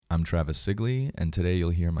I'm Travis Sigley, and today you'll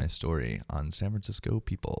hear my story on San Francisco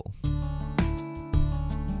people.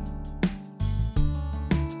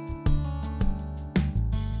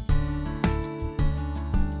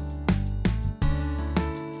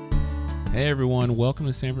 Hey everyone, welcome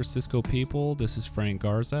to San Francisco People. This is Frank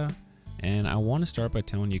Garza, and I want to start by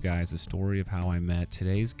telling you guys the story of how I met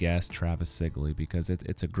today's guest, Travis Sigley, because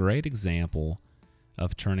it's a great example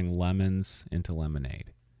of turning lemons into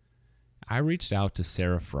lemonade. I reached out to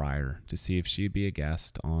Sarah Friar to see if she'd be a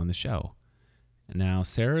guest on the show. Now,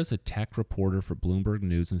 Sarah is a tech reporter for Bloomberg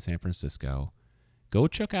News in San Francisco. Go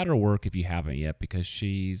check out her work if you haven't yet, because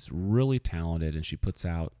she's really talented and she puts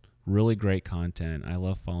out really great content. I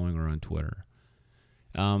love following her on Twitter.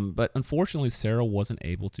 But unfortunately, Sarah wasn't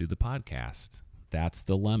able to do the podcast. That's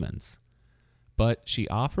the lemons. But she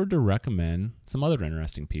offered to recommend some other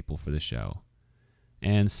interesting people for the show.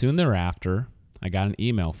 And soon thereafter, I got an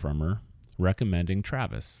email from her recommending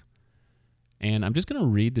Travis. And I'm just going to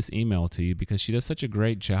read this email to you because she does such a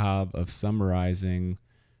great job of summarizing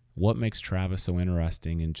what makes Travis so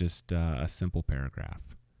interesting in just a simple paragraph.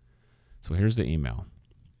 So here's the email.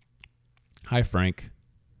 Hi, Frank.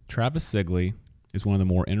 Travis Sigley is one of the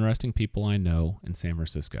more interesting people I know in San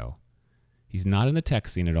Francisco. He's not in the tech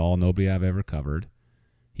scene at all, nobody I've ever covered.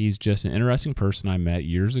 He's just an interesting person I met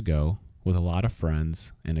years ago with a lot of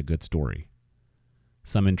friends and a good story.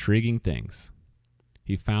 Some intriguing things.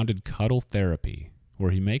 He founded Cuddle Therapy, where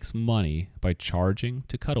he makes money by charging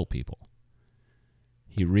to cuddle people.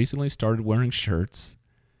 He recently started wearing shirts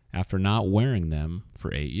after not wearing them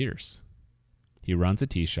for 8 years. He runs a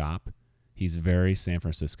tea shop. He's very San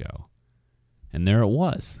Francisco. And there it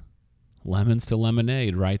was. Lemons to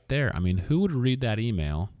lemonade right there. I mean, who would read that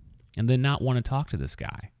email and then not want to talk to this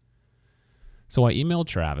guy? So I emailed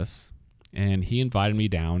Travis, and he invited me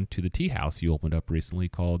down to the tea house he opened up recently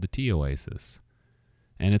called the Tea Oasis.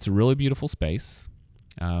 And it's a really beautiful space.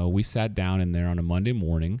 We sat down in there on a Monday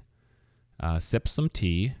morning, sipped some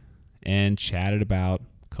tea, and chatted about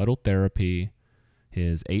Cuddle Therapy,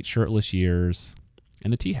 his 8 shirtless years,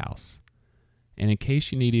 and the tea house. And in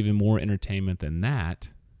case you need even more entertainment than that,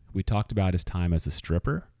 we talked about his time as a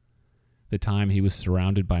stripper, the time he was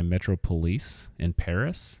surrounded by Metro Police in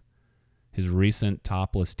Paris, his recent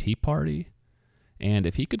topless tea party, and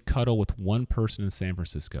if he could cuddle with one person in San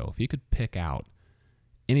Francisco, if he could pick out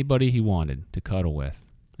anybody he wanted to cuddle with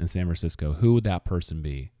in San Francisco, who would that person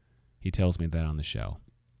be? He tells me that on the show.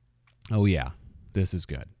 Oh yeah, this is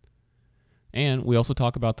good. And we also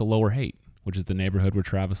talk about the Lower Haight, which is the neighborhood where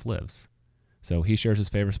Travis lives. So he shares his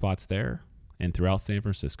favorite spots there and throughout San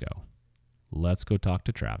Francisco. Let's go talk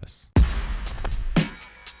to Travis.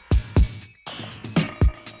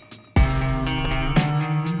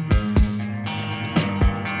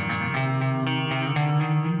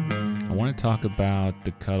 I want to talk about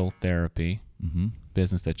the Cuddle Therapy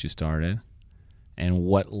business that you started and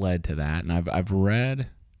what led to that. And I've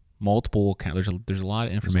read multiple. There's a lot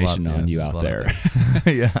of information on you out there.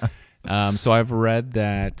 Yeah. So I've read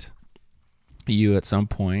that you at some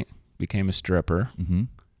point became a stripper,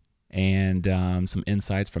 and some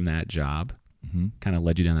insights from that job kind of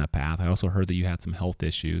led you down that path. I also heard that you had some health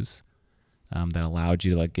issues that allowed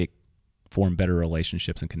you to form better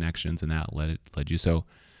relationships and connections, and that led you. So,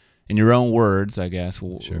 in your own words, I guess,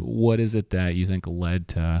 what is it that you think led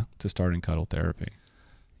to starting Cuddle Therapy?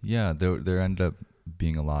 Yeah, there ended up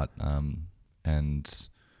being a lot, and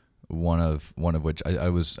one of which I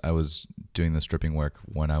was doing the stripping work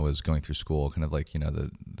when I was going through school, kind of like,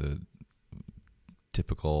 the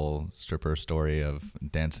typical stripper story of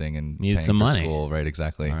dancing and needed paying some for money. School, right?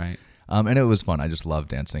 Exactly. All right. And it was fun. I just love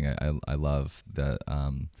dancing. I love that.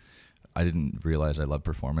 I didn't realize I loved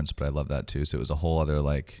performance, but I love that too. So it was a whole other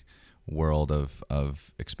world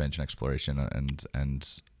of expansion, exploration,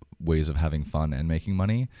 and ways of having fun and making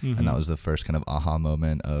money. And that was the first kind of aha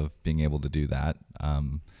moment of being able to do that,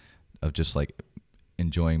 of just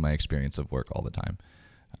enjoying my experience of work all the time.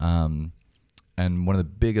 And one of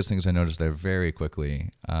the biggest things I noticed there very quickly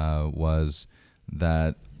was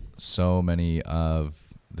that so many of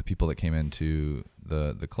the people that came into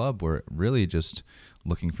the club were really just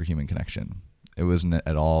looking for human connection. It wasn't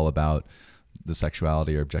at all about the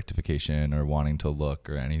sexuality or objectification or wanting to look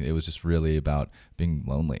or anything. It was just really about being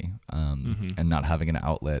lonely and not having an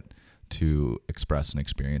outlet to express and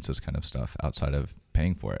experience this kind of stuff outside of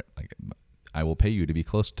paying for it. I will pay you to be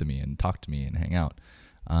close to me and talk to me and hang out.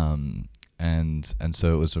 And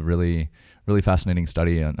so it was a really, really fascinating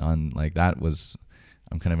study on that was,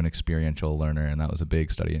 I'm kind of an experiential learner, and that was a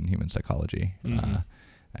big study in human psychology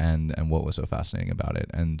and what was so fascinating about it.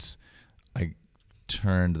 And I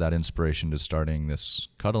turned that inspiration to starting this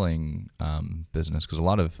cuddling business, because a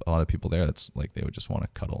lot of people there, that's like they would just want to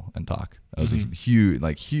cuddle and talk. That was a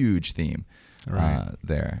huge theme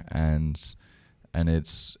there, and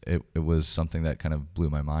it was something that kind of blew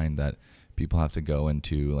my mind, that people have to go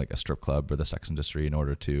into like a strip club or the sex industry in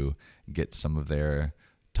order to get some of their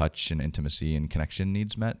touch and intimacy and connection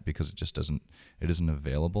needs met, because it isn't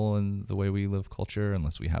available in the way we live culture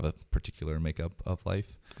unless we have a particular makeup of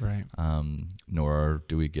life. Right. Nor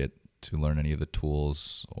do we get to learn any of the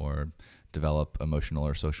tools or develop emotional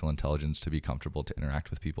or social intelligence to be comfortable to interact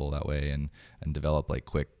with people that way and develop like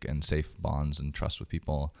quick and safe bonds and trust with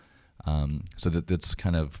people. So that's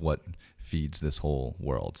kind of what feeds this whole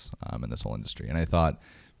world and this whole industry. And I thought,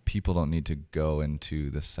 people don't need to go into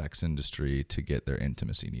the sex industry to get their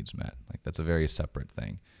intimacy needs met. Like, that's a very separate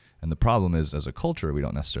thing. And the problem is, as a culture, we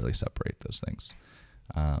don't necessarily separate those things.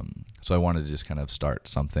 So I wanted to just kind of start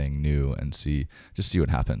something new and see what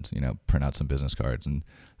happens, print out some business cards and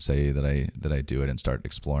say that I do it and start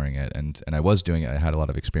exploring it. And I was doing it. I had a lot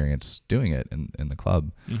of experience doing it in the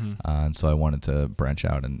club. And so I wanted to branch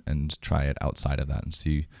out and try it outside of that and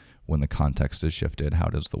see, when the context is shifted, how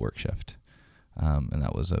does the work shift? And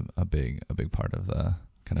that was a big part of the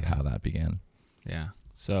kind of how that began. Yeah.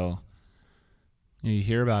 So you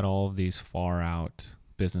hear about all of these far out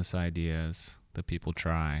business ideas that people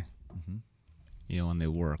try, and they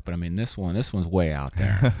work. But I mean, this one's way out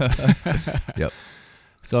there. Yep.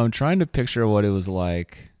 So I'm trying to picture what it was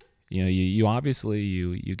like. You obviously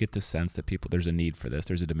you get the sense that there's a need for this,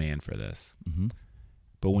 there's a demand for this.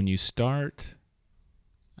 But when you start,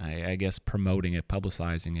 I guess, promoting it,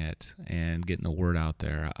 publicizing it, and getting the word out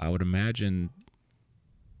there, I would imagine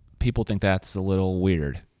people think that's a little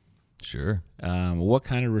weird. Sure. What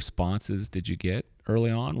kind of responses did you get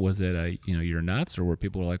early on? Was it you're nuts, or were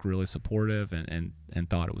people like really supportive and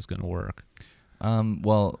thought it was going to work?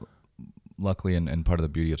 Well, luckily, and part of the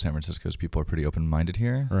beauty of San Francisco is people are pretty open-minded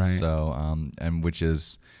here. Right. So, and which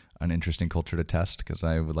is an interesting culture to test, because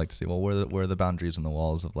I would like to see, well, where are the boundaries and the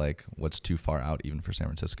walls of like what's too far out even for San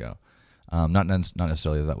Francisco. Not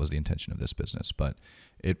necessarily that was the intention of this business, but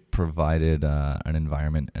it provided an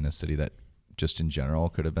environment in a city that just in general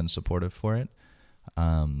could have been supportive for it.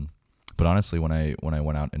 But honestly, when I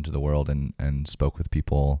went out into the world and spoke with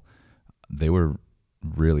people, they were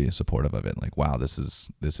really supportive of it. Like, wow, this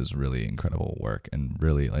is really incredible work, and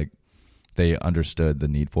really like they understood the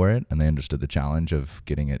need for it, and they understood the challenge of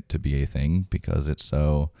getting it to be a thing, because it's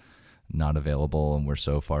so not available and we're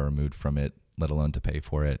so far removed from it, let alone to pay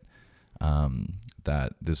for it.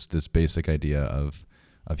 That this basic idea of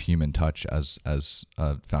human touch as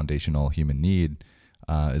a foundational human need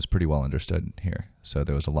is pretty well understood here. So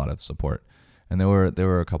there was a lot of support, and there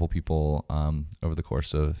were a couple people over the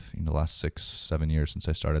course of the last 6-7 years since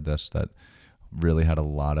I started this that really had a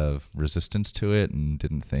lot of resistance to it and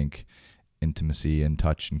didn't think intimacy and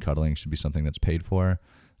touch and cuddling should be something that's paid for,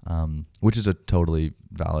 which is a totally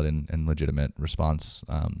valid and legitimate response.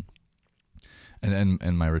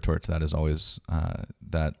 And my retort to that is always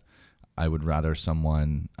that I would rather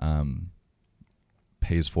someone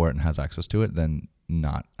pays for it and has access to it than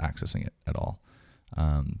not accessing it at all.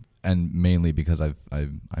 And mainly because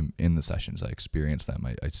I'm in the sessions, I experience them.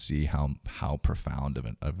 I see how profound of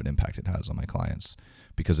an impact it has on my clients,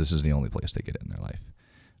 because this is the only place they get it in their life.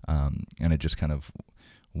 And it just kind of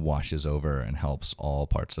washes over and helps all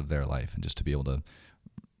parts of their life, and just to be able to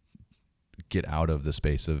get out of the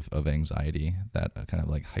space of anxiety that kind of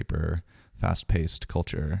like hyper fast-paced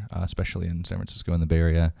culture, especially in San Francisco and the Bay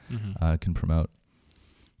Area, can promote.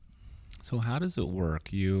 So how does it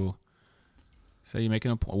work? You say you make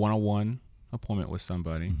a one-on-one appointment with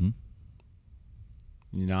somebody.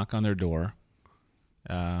 You knock on their door.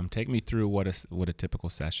 Take me through what a typical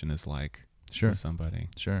session is like. Sure. With somebody.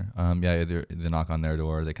 Sure. Either they knock on their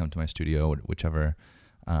door, they come to my studio, whichever.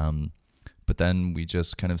 But then we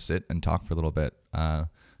just kind of sit and talk for a little bit.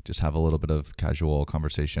 Just have a little bit of casual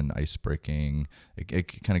conversation, ice breaking.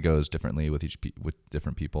 It kind of goes differently with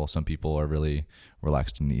different people. Some people are really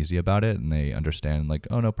relaxed and easy about it, and they understand like,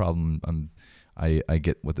 oh, no problem. I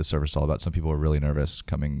get what the service is all about. Some people are really nervous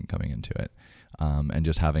coming into it, and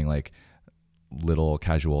just having like little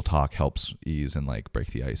casual talk helps ease and like break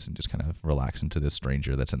the ice and just kind of relax into this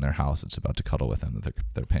stranger that's in their house that's about to cuddle with them that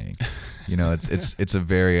they're paying. It's a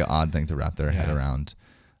very odd thing to wrap their head around.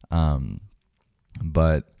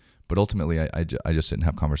 But ultimately I just sit and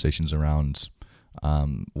have conversations around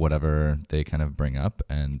whatever they kind of bring up,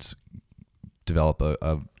 and develop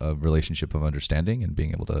a relationship of understanding and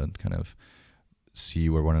being able to kind of see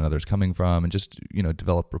where one another's coming from, and just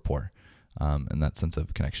develop rapport and that sense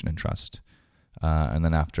of connection and trust. And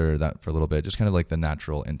then after that, for a little bit, just kind of like the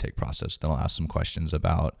natural intake process. Then I'll ask some questions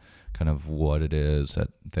about kind of what it is that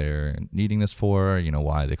they're needing this for,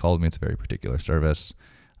 why they called me. It's a very particular service.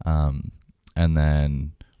 And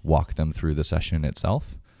then walk them through the session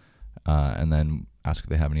itself. And then ask if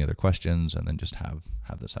they have any other questions, and then just have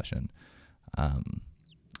the session.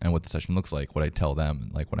 And what the session looks like, what I tell them,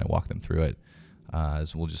 like when I walk them through it,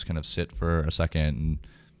 is we'll just kind of sit for a second,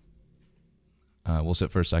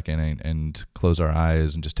 and close our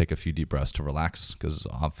eyes and just take a few deep breaths to relax, because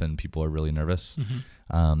often people are really nervous.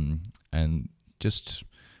 And just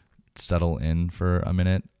settle in for a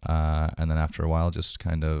minute, and then after a while, just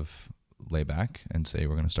kind of lay back and say,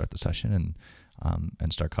 we're going to start the session,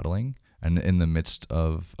 and start cuddling. And in the midst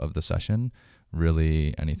of the session,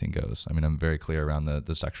 really anything goes. I mean, I'm very clear around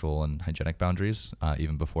the sexual and hygienic boundaries,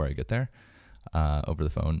 even before I get there, over the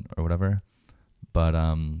phone or whatever. But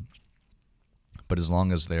as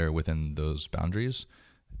long as they're within those boundaries,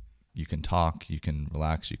 you can talk, you can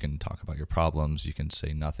relax, you can talk about your problems, you can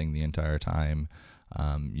say nothing the entire time.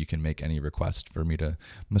 You can make any request for me to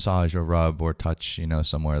massage or rub or touch,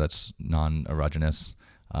 somewhere that's non-erogenous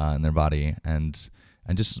in their body, and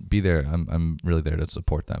just be there. I'm really there to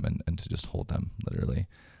support them and to just hold them, literally,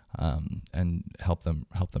 and help them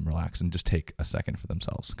relax and just take a second for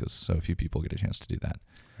themselves, because so few people get a chance to do that.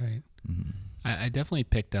 Right. Mm-hmm. I definitely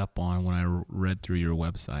picked up on, when I read through your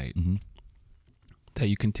website, Mm-hmm. that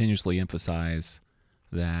you continuously emphasize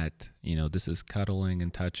that, this is cuddling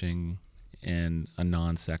and touching in a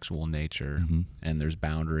non-sexual nature, Mm-hmm. and there's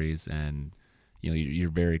boundaries, and, you're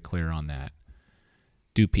very clear on that.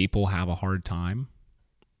 Do people have a hard time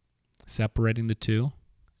separating the two?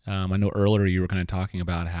 I know earlier you were kind of talking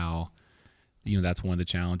about how, that's one of the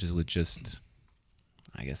challenges with just,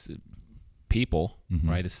 I guess, people, Mm-hmm.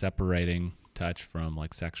 right, is separating touch from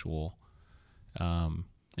like sexual.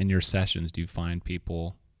 In your sessions, do you find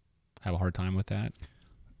people have a hard time with that?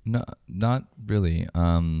 No, not really.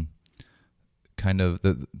 Kind of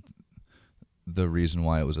the reason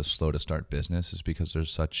why it was a slow to start business is because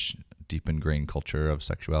there's such deep ingrained culture of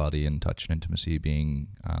sexuality and touch and intimacy being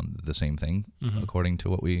the same thing, according to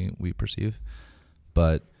what we perceive.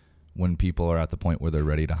 But when people are at the point where they're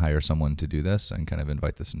ready to hire someone to do this and kind of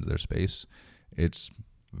invite this into their space, it's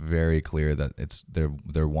very clear that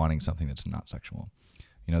they're wanting something that's not sexual.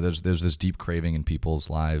 There's this deep craving in people's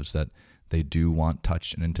lives that they do want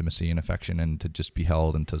touch and intimacy and affection, and to just be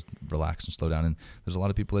held and to relax and slow down. And there's a lot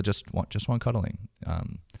of people that just want cuddling. I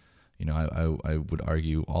would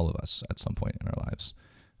argue all of us at some point in our lives.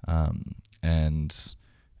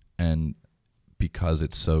 And because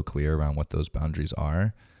it's so clear around what those boundaries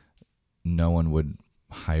are, no one would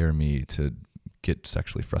hire me to get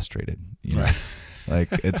sexually frustrated. Right. Like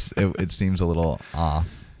it seems a little off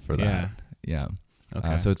for that. Yeah.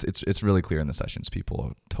 Okay. So it's really clear in the sessions.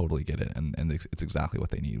 People totally get it, and it's exactly what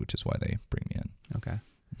they need, which is why they bring me in. Okay.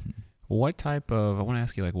 Mm-hmm. I want to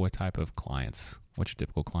ask you, what type of clients, what your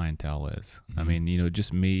typical clientele is. Mm-hmm. I mean,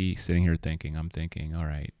 just me sitting here I'm thinking, all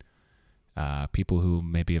right, people who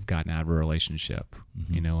maybe have gotten out of a relationship,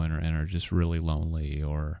 Mm-hmm. and are just really lonely,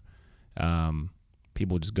 or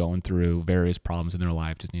people just going through various problems in their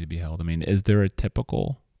life, just need to be held. I mean, is there a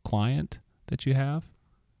typical client that you have?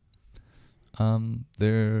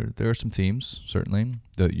 There are some themes, certainly,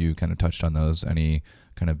 that you kind of touched on those. Any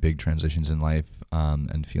kind of big transitions in life,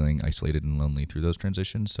 and feeling isolated and lonely through those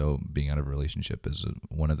transitions. So being out of a relationship is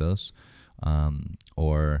one of those,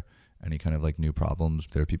 or any kind of like new problems.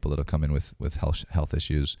 There are people that'll come in with health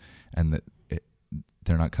issues, and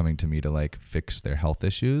they're not coming to me to like fix their health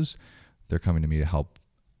issues. They're coming to me to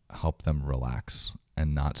help them relax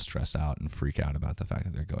and not stress out and freak out about the fact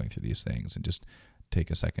that they're going through these things, and just take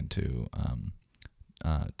a second to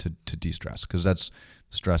de-stress, because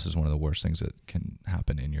stress is one of the worst things that can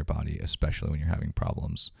happen in your body, especially when you're having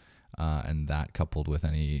problems, and that coupled with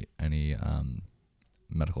any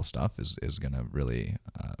medical stuff is going to really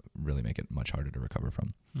make it much harder to recover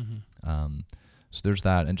from. Mm-hmm. So there's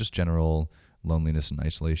that, and just general loneliness and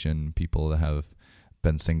isolation. People that have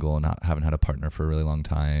been single and haven't had a partner for a really long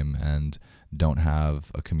time, and don't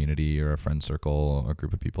have a community or a friend circle or a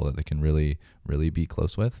group of people that they can really, really be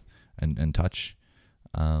close with and touch,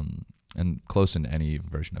 and close in any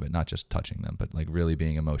version of it, not just touching them, but like really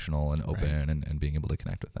being emotional and open, right, and being able to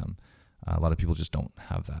connect with them. A lot of people just don't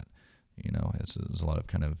have that. It's a lot of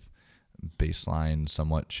kind of baseline,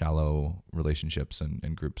 somewhat shallow relationships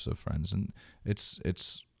and groups of friends, and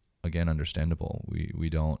it's again understandable.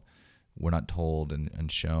 We're not told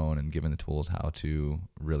and shown and given the tools how to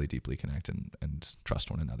really deeply connect and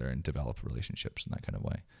trust one another and develop relationships in that kind of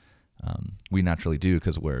way. We naturally do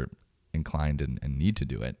because we're inclined and need to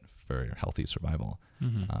do it for healthy survival.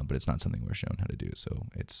 But it's not something we're shown how to do. So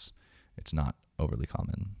it's not overly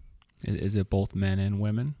common. Is it both men and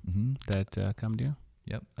women that come to you?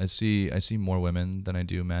 Yep. I see more women than I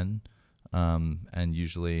do men. And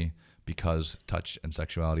usually because touch and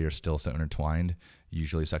sexuality are still so intertwined,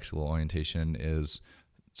 usually sexual orientation is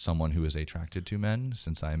someone who is attracted to men,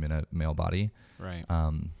 since I'm in a male body. Right.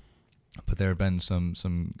 But there have been some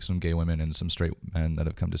gay women and some straight men that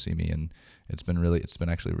have come to see me, and it's been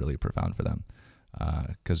actually really profound for them.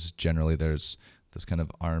 'Cause generally there's this kind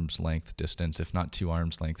of arm's length distance, if not 2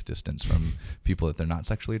 arms length distance from people that they're not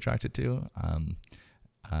sexually attracted to.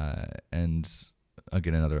 And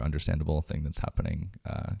again, another understandable thing that's happening,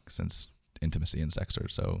 since intimacy and sex are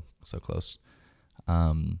so close.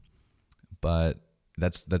 But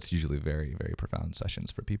that's usually very, very profound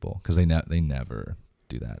sessions for people, because they never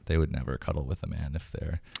do that. They would never cuddle with a man if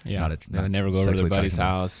they're they would never go over to their buddy's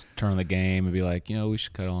house, turn on the game, and be like, we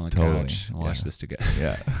should cuddle on the couch and watch this together.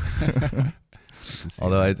 Yeah.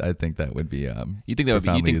 Although I think that would be you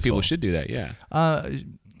think people should do that? Yeah.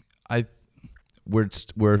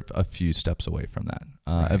 We're a few steps away from that.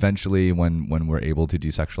 Right. Eventually, when we're able to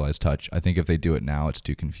desexualize touch, I think if they do it now, it's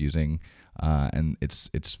too confusing, and it's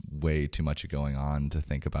way too much going on to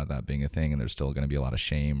think about that being a thing, and there's still going to be a lot of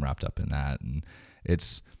shame wrapped up in that. And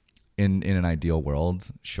it's in an ideal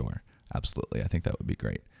world, sure, absolutely, I think that would be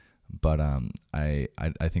great, but I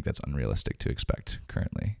think that's unrealistic to expect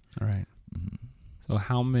currently. All right. Mm-hmm. So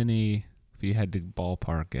how many, if you had to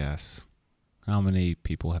ballpark guess, how many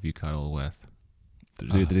people have you cuddled with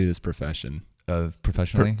to do this profession?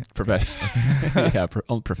 Professionally? Yeah,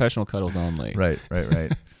 professional cuddles only. Right.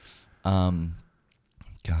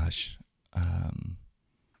 Gosh. I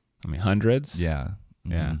mean, hundreds? Yeah.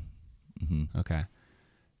 Mm-hmm. Yeah. Mm-hmm. Okay.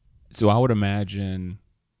 So I would imagine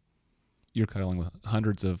you're cuddling with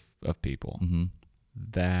hundreds of people. Mm-hmm.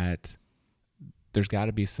 That there's got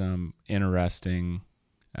to be some interesting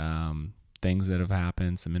things that have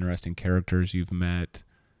happened, some interesting characters you've met,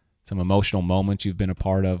 some emotional moments you've been a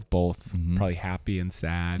part of, both probably happy and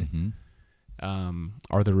sad. Mm-hmm.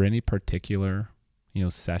 Are there any particular,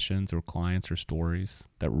 sessions or clients or stories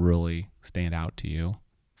that really stand out to you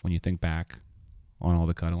when you think back on all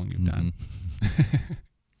the cuddling you've done?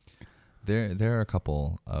 There are a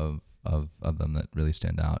couple of them that really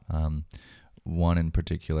stand out. One in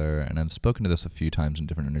particular, and I've spoken to this a few times in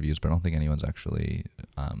different interviews, but I don't think anyone's actually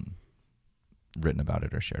written about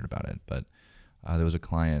it or shared about it. But there was a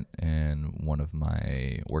client in one of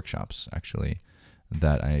my workshops, actually,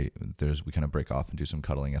 that we kind of break off and do some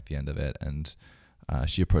cuddling at the end of it, and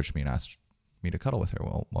she approached me and asked me to cuddle with her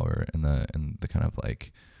while we were in the kind of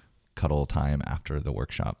like cuddle time after the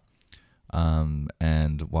workshop.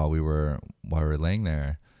 And while we were laying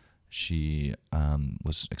there, she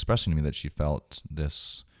was expressing to me that she felt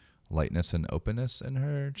this lightness and openness in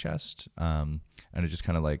her chest, and it just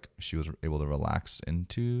kind of like she was able to relax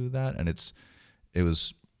into that, and it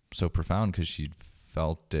was so profound because she'd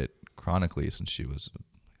felt it chronically since she was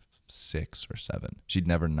 6 or 7. She'd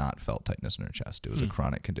never not felt tightness in her chest. It was a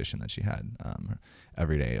chronic condition that she had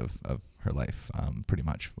every day of her life, pretty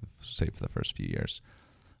much, save for the first few years,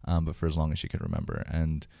 but for as long as she could remember.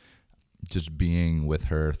 And just being with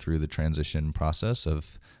her through the transition process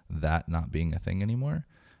of that not being a thing anymore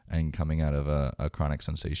and coming out of a chronic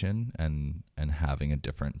sensation and having a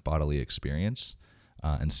different bodily experience,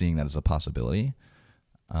 and seeing that as a possibility,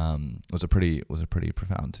 was a pretty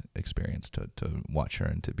profound experience to watch her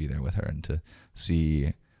and to be there with her and to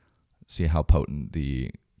see how potent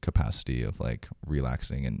the capacity of like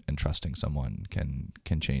relaxing and trusting someone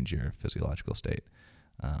can change your physiological state.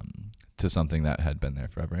 To something that had been there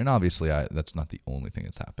forever. And obviously that's not the only thing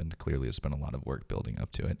that's happened. Clearly it's been a lot of work building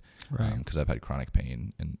up to it. Right. Because I've had chronic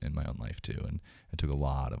pain in my own life too. And it took a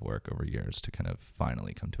lot of work over years to kind of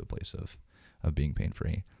finally come to a place of being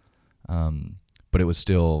pain-free. But it was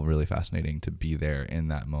still really fascinating to be there in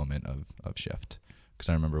that moment of shift. Because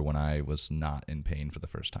I remember when I was not in pain for the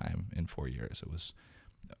first time in 4 years, it was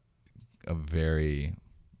a very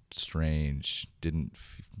strange, didn't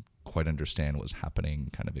quite understand what was happening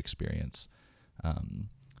kind of experience,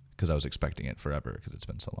 because I was expecting it forever because it's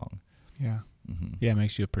been so long. Yeah. Mm-hmm. Yeah, it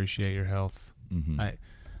makes you appreciate your health. Mm-hmm.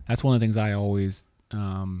 That's one of the things I always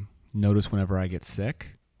notice whenever I get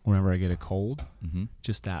sick, whenever I get a cold. Mm-hmm.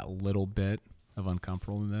 Just that little bit of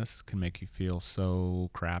uncomfortableness can make you feel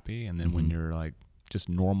so crappy, and then when you're like just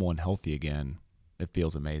normal and healthy again, it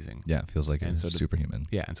feels amazing. Yeah, it feels like it's superhuman.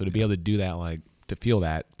 Yeah, and so to be able to do that, like to feel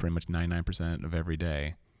that pretty much 99% of every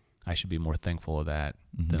day, I should be more thankful of that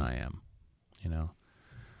than I am,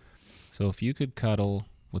 So if you could cuddle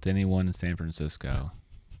with anyone in San Francisco,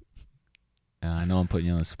 I know I'm putting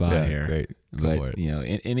you on the spot Yeah, here, great. Go for but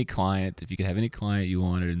it. any client, if you could have any client you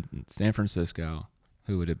wanted in San Francisco,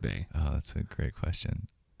 who would it be? Oh, that's a great question.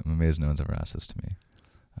 I'm amazed no one's ever asked this to me.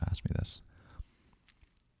 Asked me this.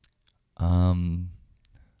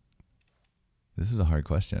 This is a hard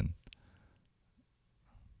question.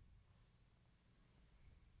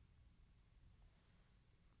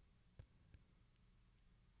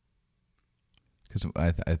 Because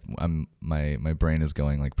I'm my brain is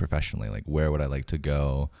going like professionally, like where would I like to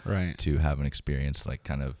go Right. to have an experience, like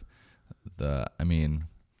kind of I mean,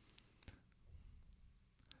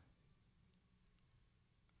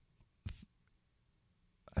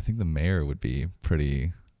 I think the mayor would be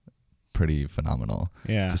pretty phenomenal.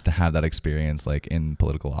 Yeah. Just to have that experience like in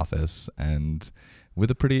political office and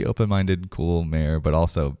with a pretty open-minded, cool mayor, but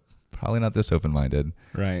also probably not this open-minded.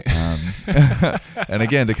 Right. And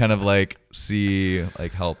again, to kind of like see,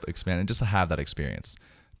 like help expand and just to have that experience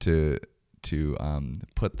to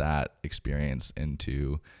put that experience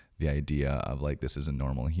into the idea of like, this is a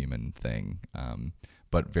normal human thing.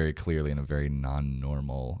 But very clearly in a very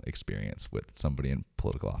non-normal experience with somebody in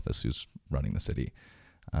political office who's running the city.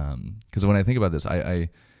 Because when I think about this, I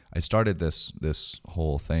started this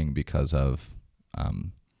whole thing because of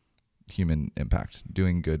human impact,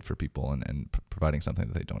 doing good for people and providing something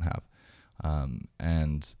that they don't have.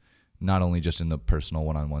 And not only just in the personal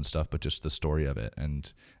one-on-one stuff, but just the story of it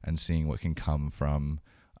and seeing what can come from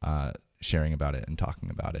sharing about it and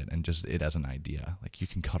talking about it and just it as an idea. Like you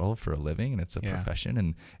can cuddle for a living and it's a profession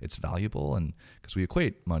and it's valuable, and because we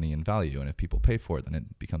equate money and value, and if people pay for it, then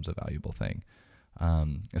it becomes a valuable thing.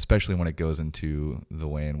 Especially when it goes into the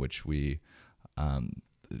way in which we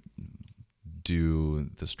do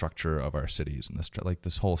the structure of our cities and like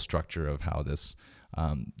this whole structure of how this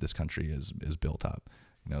country is built up.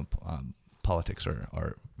 Politics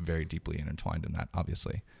are very deeply intertwined in that,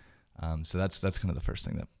 obviously. So that's kind of the first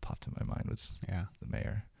thing that popped in my mind was the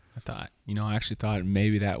mayor. I actually thought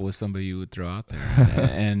maybe that was somebody you would throw out there.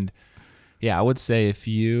 and I would say if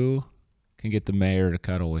you can get the mayor to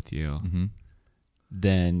cuddle with you, Mm-hmm.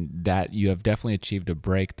 then that you have definitely achieved a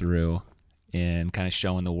breakthrough in kind of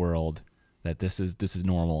showing the world that this is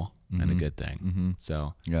normal and a good thing. Mm-hmm.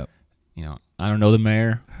 So, Yep. I don't know the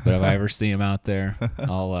mayor, but if I ever see him out there,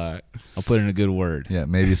 I'll put in a good word. Yeah,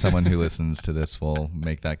 maybe someone who listens to this will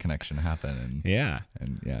make that connection happen,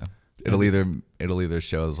 and it'll either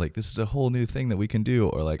show us like this is a whole new thing that we can do,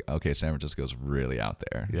 or like, okay, San Francisco's really out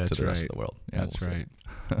there to the rest of the world. Yeah, That's we'll right.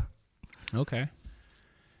 Okay.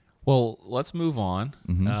 Well, let's move on.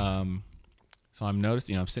 Mm-hmm. So I'm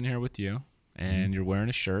noticing, I'm sitting here with you, and you're wearing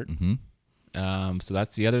a shirt. Mm-hmm. So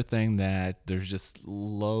that's the other thing, that there's just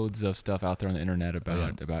loads of stuff out there on the internet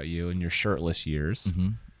about you and your shirtless years.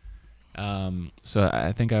 Mm-hmm. So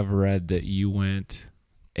I think I've read that you went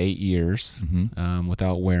 8 years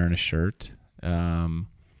without wearing a shirt.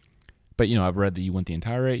 But I've read that you went the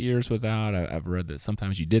entire 8 years without. I've read that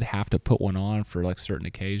sometimes you did have to put one on for like certain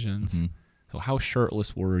occasions. Mm-hmm. So how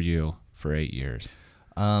shirtless were you for 8 years?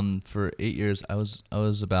 For 8 years, I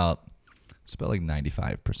was about like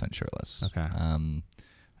 95% shirtless. Okay.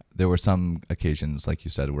 There were some occasions, like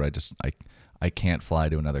you said, where I can't fly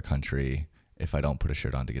to another country if I don't put a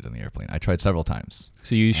shirt on to get in the airplane. I tried several times.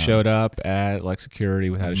 So you showed up at like security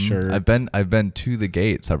without a shirt? I've been to the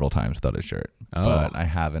gate several times without a shirt, but I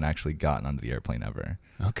haven't actually gotten onto the airplane ever.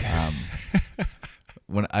 Okay.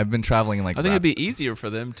 When I've been traveling in like, I think it'd be easier for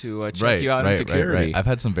them to check you out in security. Right. I've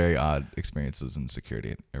had some very odd experiences in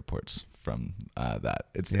security at airports from that.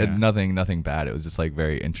 It's nothing bad. It was just like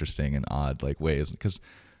very interesting and odd like ways, because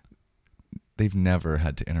they've never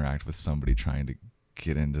had to interact with somebody trying to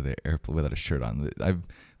get into the airplane without a shirt on. I've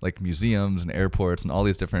like museums and airports and all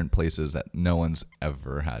these different places that no one's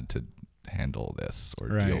ever had to handle this or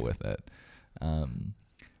deal with it.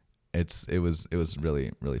 It was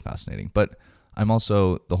really, really fascinating. But I'm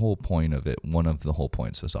also, the whole point of it, one of the whole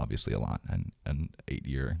points is obviously a lot and an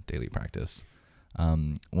 8-year daily practice.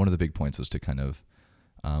 One of the big points was to kind of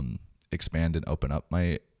expand and open up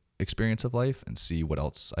my experience of life and see what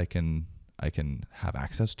else I can have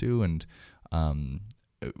access to, and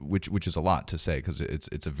which is a lot to say, because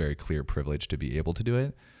it's a very clear privilege to be able to do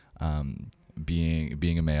it.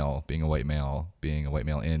 Being a male, being a white male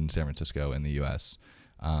in San Francisco in the U.S.,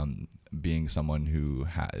 being someone who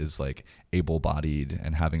is like able-bodied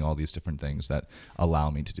and having all these different things that allow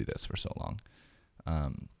me to do this for so long.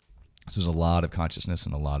 So there's a lot of consciousness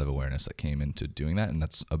and a lot of awareness that came into doing that, and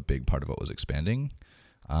that's a big part of what was expanding.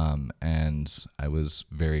 And I was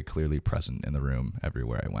very clearly present in the room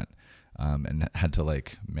everywhere I went, and had to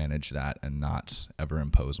like manage that and not ever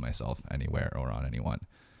impose myself anywhere or on anyone.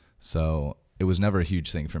 So it was never a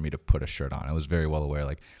huge thing for me to put a shirt on. I was very well aware,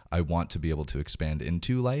 like, I want to be able to expand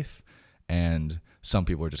into life, and some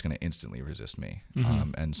people are just going to instantly resist me.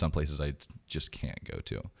 And some places I just can't go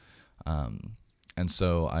to. And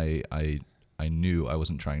so I knew I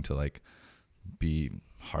wasn't trying to like be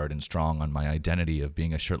hard and strong on my identity of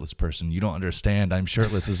being a shirtless person. You don't understand. I'm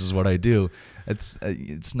shirtless. This is what I do.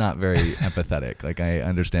 It's not very empathetic. Like, I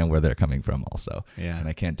understand where they're coming from also. Yeah. And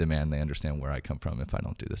I can't demand they understand where I come from if I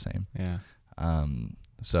don't do the same. Yeah.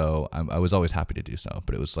 So I was always happy to do so,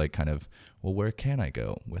 but it was like kind of, well, where can I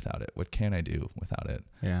go without it? What can I do without it?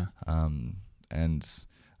 Yeah. And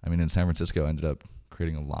I mean, in San Francisco, I ended up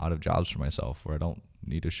creating a lot of jobs for myself where I don't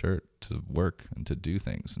need a shirt to work and to do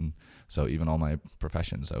things. And so even all my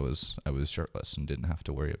professions, I was shirtless and didn't have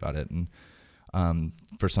to worry about it. And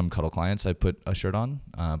for some cuddle clients, I put a shirt on,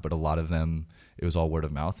 but a lot of them, it was all word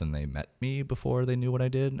of mouth, and they met me before they knew what I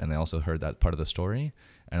did. And they also heard that part of the story.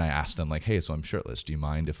 And I asked them like, hey, so I'm shirtless. Do you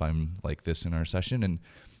mind if I'm like this in our session?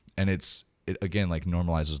 And it again, like,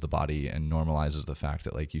 normalizes the body and normalizes the fact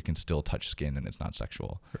that like you can still touch skin and it's not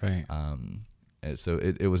sexual. Right. And so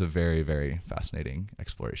it was a very, very fascinating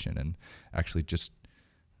exploration, and actually just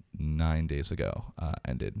 9 days ago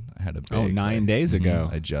ended. I had a big, 9 days ago.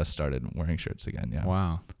 I just started wearing shirts again. Yeah.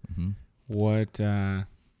 Wow. Mm-hmm. What?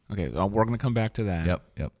 Okay, we're gonna come back to that.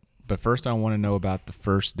 Yep. But first, I want to know about the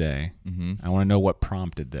first day. Mm-hmm. I want to know what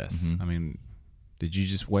prompted this. Mm-hmm. I mean, did you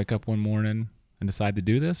just wake up one morning and decide to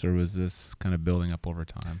do this, or was this kind of building up over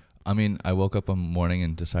time? I mean, I woke up one morning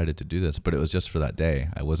and decided to do this, but it was just for that day.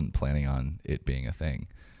 I wasn't planning on it being a thing.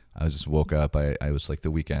 I just woke up. I was like,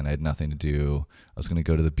 the weekend, I had nothing to do. I was going to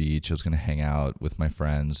go to the beach. I was going to hang out with my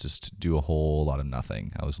friends, just do a whole lot of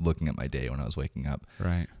nothing. I was looking at my day when I was waking up.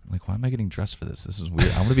 Right. I'm like, why am I getting dressed for this? This is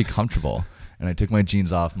weird. I want to be comfortable. And I took my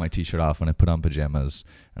jeans off, my t-shirt off, and I put on pajamas.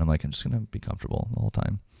 And I'm like, I'm just going to be comfortable the whole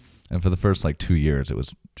time. And for the first like 2 years, it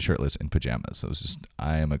was shirtless in pajamas. So it was just,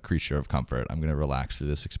 I am a creature of comfort. I'm going to relax through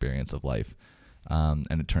this experience of life. And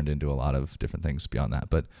it turned into a lot of different things beyond that.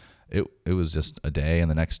 But it was just a day, and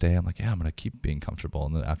the next day I'm like, yeah, I'm going to keep being comfortable.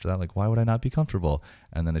 And then after that, like, why would I not be comfortable?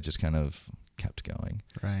 And then it just kind of kept going.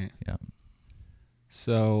 Right. Yeah.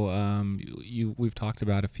 So we've talked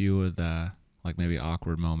about a few of the like maybe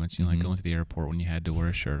awkward moments, like going to the airport when you had to wear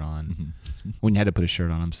a shirt on, when you had to put a shirt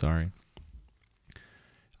on, I'm sorry.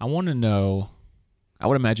 I want to know, I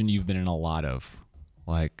would imagine you've been in a lot of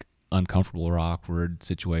like uncomfortable or awkward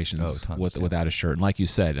situations without a shirt. And like you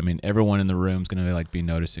said, I mean, everyone in the room's going to like be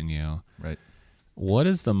noticing you. Right. What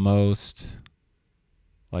is the most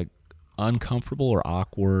like uncomfortable or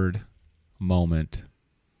awkward moment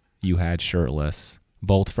you had shirtless,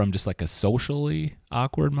 both from just like a socially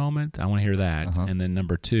awkward moment? I want to hear that. And then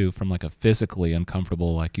number two, from like a physically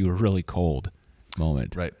uncomfortable, like you were really cold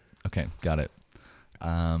moment. Right. Okay. Got it.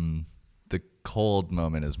 The cold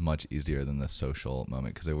moment is much easier than the social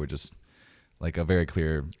moment, because they were just like a very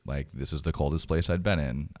clear, like, this is the coldest place I'd been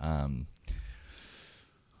in.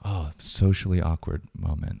 Socially awkward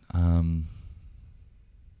moment.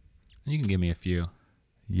 You can give me a few.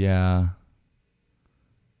 Yeah.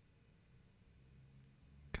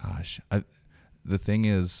 Gosh, the thing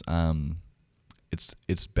is,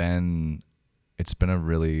 it's been a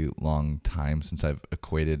really long time since I've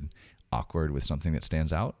equated awkward with something that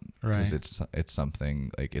stands out. Right. Because it's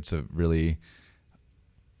something like, it's a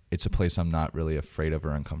place I'm not really afraid of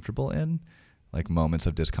or uncomfortable in. Like, moments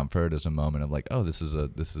of discomfort is a moment of like, oh, this is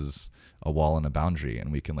a wall and a boundary,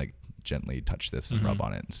 and we can like gently touch this and rub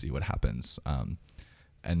on it and see what happens.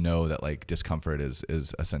 And know that like discomfort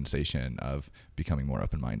is a sensation of becoming more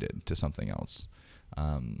open-minded to something else.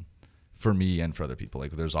 For me and for other people,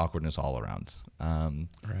 like, there's awkwardness all around.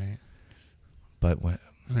 Right. But what?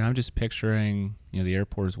 I mean, I'm just picturing, the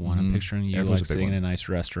airport is one. I'm picturing you like sitting in a nice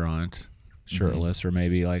restaurant, shirtless, or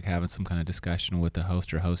maybe like having some kind of discussion with the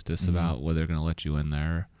host or hostess about whether they're going to let you in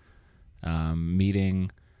there.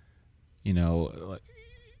 Meeting, like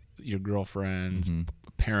your girlfriend's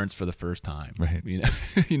parents for the first time. Right.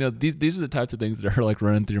 These are the types of things that are like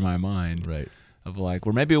running through my mind. Right. Of like,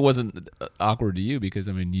 or maybe it wasn't awkward to you because,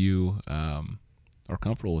 I mean, you are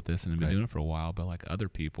comfortable with this and have been doing it for a while, but like other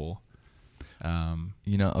people.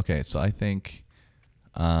 Okay, so I think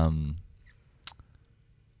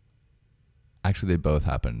actually they both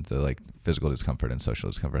happened. The like physical discomfort and social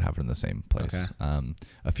discomfort happened in the same place. Okay.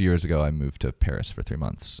 A few years ago, I moved to Paris for 3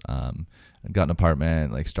 months. And got an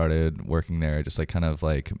apartment, like started working there, just like kind of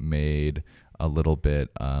like made a little bit,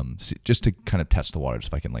 just to kind of test the waters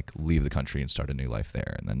if I can like leave the country and start a new life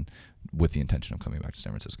there, and then with the intention of coming back to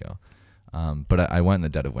San Francisco. But I went in the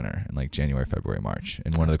dead of winter in like January, February, March,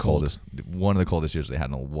 in one of the coldest years they had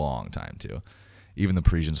in a long time too. even the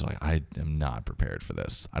Parisians are like, I am not prepared for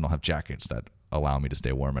this. I don't have jackets that allow me to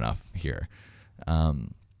stay warm enough here.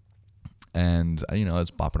 And I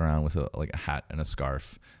was bopping around with a hat and a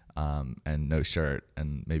scarf, and no shirt,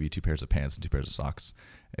 and maybe 2 pairs of pants and 2 pairs of socks.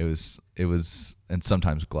 It was, and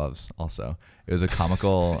sometimes gloves also. It was a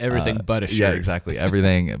comical everything but a shirt. Yeah, exactly,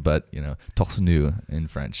 everything but torse nu in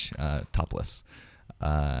French, topless,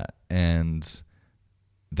 and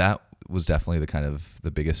that was definitely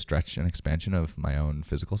the biggest stretch and expansion of my own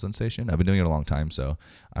physical sensation. I've been doing it a long time, so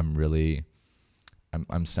I'm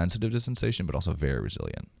sensitive to sensation, but also very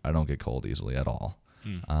resilient. I don't get cold easily at all.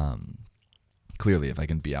 Clearly, if I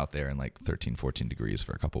can be out there in 13, 14 degrees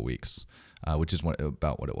for a couple weeks, which is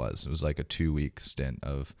about what it was. It was like a 2-week stint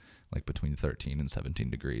of between 13 and 17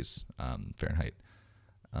 degrees Fahrenheit.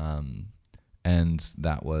 And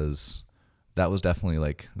that was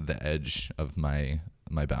definitely the edge of my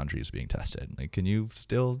boundaries being tested. Can you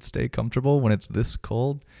still stay comfortable when it's this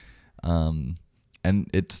cold? And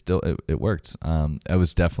it worked.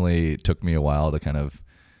 It took me a while to kind of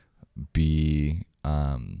be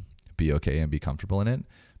okay and be comfortable in it.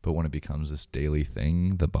 But when it becomes this daily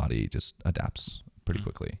thing, the body just adapts pretty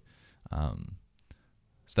quickly.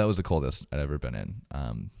 So that was the coldest I'd ever been in.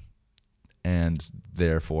 And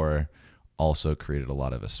therefore also created a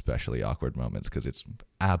lot of especially awkward moments because it's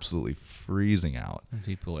absolutely freezing out.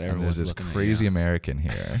 And there's this crazy American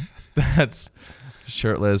here that's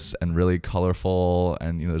shirtless and really colorful,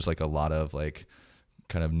 and there's a lot of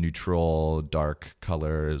kind of neutral dark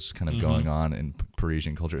colors kind of going on in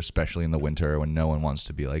Parisian culture, especially in the winter when no one wants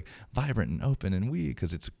to be vibrant and open and wee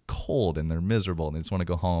because it's cold and they're miserable and they just want to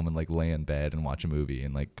go home and lay in bed and watch a movie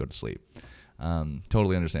and go to sleep.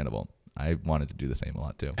 Totally understandable. I wanted to do the same a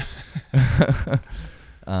lot too.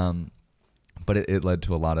 But it led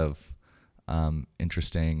to a lot of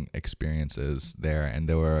interesting experiences there. And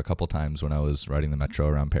there were a couple times when I was riding the metro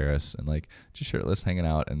around Paris and just shirtless hanging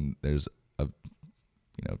out, and there's a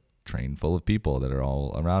train full of people that are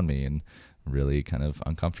all around me and really kind of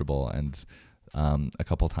uncomfortable. And a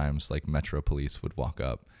couple times metro police would walk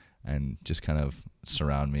up and just kind of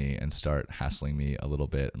surround me and start hassling me a little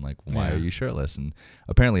bit and why are you shirtless? And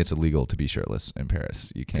apparently it's illegal to be shirtless in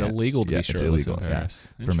Paris. You can't. It's illegal to be shirtless in Paris.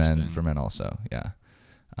 Yeah. For men also. Yeah.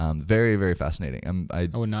 Very, very fascinating. I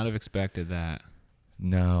would not have expected that.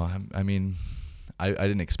 No, I mean, I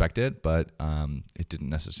didn't expect it, but it didn't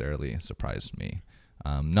necessarily surprise me.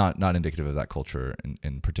 Not indicative of that culture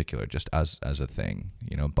in particular, just as a thing.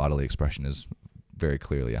 Bodily expression is very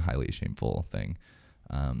clearly a highly shameful thing.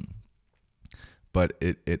 But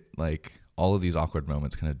it all of these awkward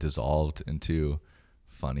moments kind of dissolved into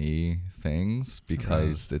funny things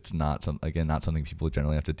because it's not something people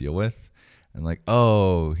generally have to deal with. And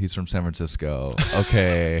oh, he's from San Francisco.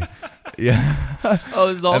 Okay. Yeah. Oh,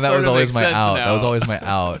 this is all. And that was always my out. Now. That was always my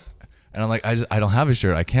out. And I'm I don't have a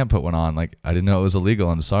shirt. I can't put one on. I didn't know it was illegal.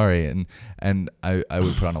 I'm sorry. And I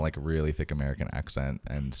would put on a really thick American accent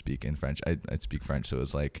and speak in French. I'd speak French, so it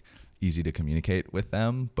was easy to communicate with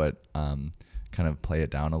them, but kind of play it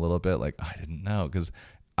down a little bit. I didn't know, because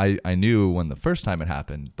I knew when the first time it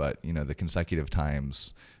happened, but the consecutive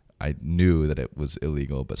times I knew that it was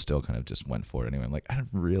illegal, but still kind of just went for it anyway. I'm I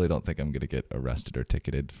really don't think I'm going to get arrested or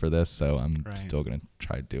ticketed for this, so I'm still going to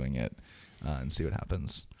try doing it and see what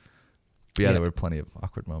happens. But yeah, there were plenty of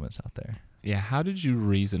awkward moments out there. Yeah, how did you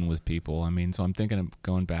reason with people? I mean, so I'm thinking of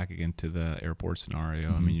going back again to the airport scenario.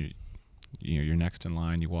 Mm-hmm. I mean, you're next in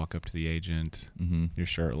line, you walk up to the agent, you're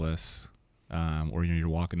shirtless, or you're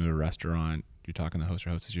walking to a restaurant, you're talking to the host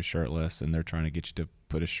or hostess, you're shirtless, and they're trying to get you to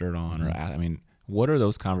put a shirt on. Or I mean, what are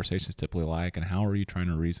those conversations typically like, and how are you trying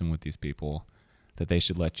to reason with these people that they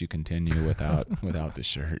should let you continue without the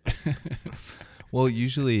shirt? Well,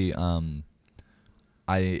 usually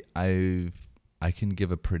I can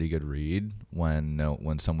give a pretty good read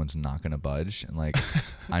when someone's not going to budge, and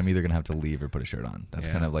I'm either going to have to leave or put a shirt on. That's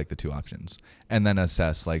kind of the two options. And then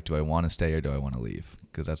assess do I want to stay or do I want to leave?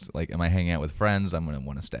 Because that's am I hanging out with friends? I'm going to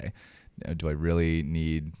want to stay. Do I really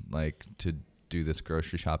need to do this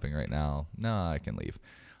grocery shopping right now? No, I can leave.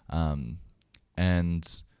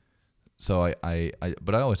 And so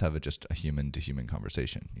but I always have just a human to human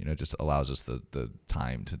conversation. It just allows us the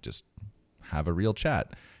time to just have a real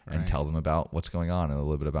chat and tell them about what's going on and a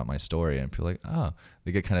little bit about my story, and people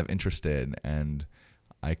they get kind of interested, and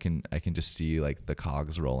I can just see the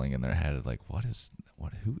cogs rolling in their head of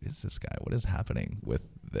who is this guy? What is happening with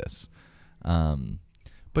this?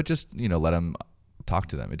 But just let them talk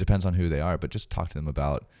to them. It depends on who they are, but just talk to them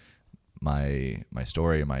about my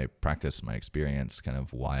story, my practice, my experience, kind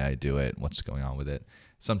of why I do it, what's going on with it.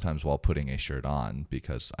 Sometimes while putting a shirt on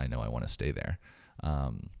because I know I want to stay there.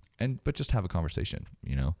 but just have a conversation.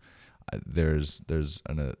 There's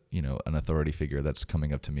an authority figure that's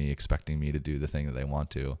coming up to me expecting me to do the thing that they want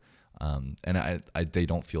to, and they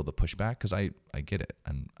don't feel the pushback because I get it,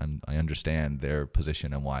 and I understand their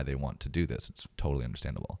position and why they want to do this. It's totally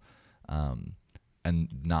understandable, and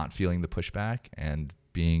not feeling the pushback and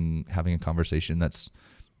having a conversation that's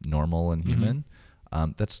normal and human.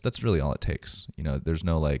 That's really all it takes. There's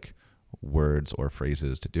no like words or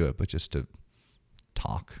phrases to do it, but just to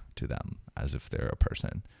talk to them as if they're a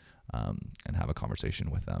person, and have a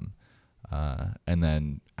conversation with them, and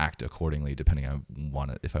then act accordingly depending on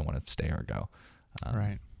if I want to stay or go.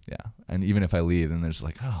 Right. Yeah. And even if I leave, then there's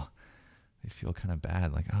like, oh, they feel kind of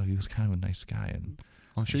bad. Like, oh, he was kind of a nice guy, and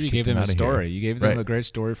I'm sure you gave them a story. You gave them a great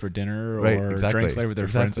story for dinner or drinks later with their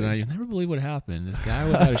friends, and you'll never believe what happened. This guy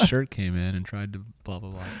without a shirt came in and tried to blah,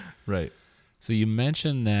 blah, blah. Right. So you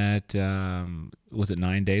mentioned that, was it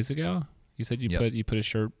 9 days ago? You said you put a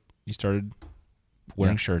shirt, you started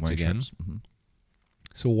wearing shirts again. Shirts. Mm-hmm.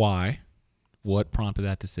 So why? What prompted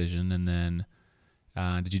that decision? And then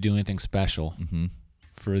did you do anything special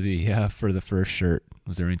for the first shirt?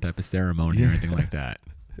 Was there any type of ceremony or anything like that?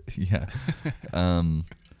 Yeah.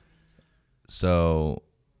 So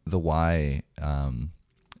the why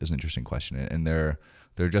is an interesting question, and there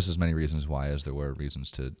are just as many reasons why as there were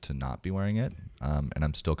reasons to not be wearing it. And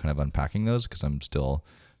I'm still kind of unpacking those because I'm still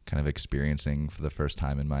kind of experiencing for the first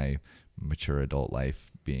time in my mature adult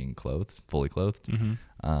life being fully clothed. So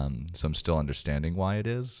I'm still understanding why it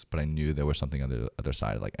is, but I knew there was something on the other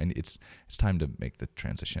side. Like it's time to make the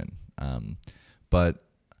transition. But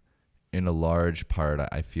in a large part,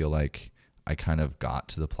 I feel like I kind of got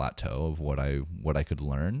to the plateau of what I could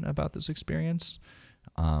learn about this experience.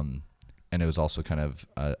 And it was also kind of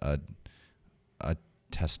a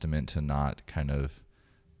testament to not kind of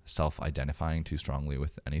self-identifying too strongly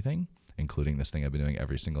with anything, including this thing I've been doing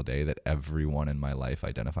every single day that everyone in my life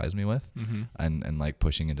identifies me with, and like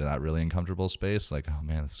pushing into that really uncomfortable space. Like, oh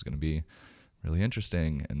man, this is going to be really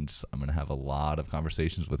interesting, and I'm going to have a lot of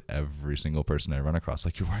conversations with every single person I run across.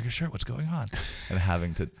 Like, you're wearing a shirt, what's going on? And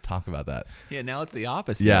having to talk about that. Yeah, now it's the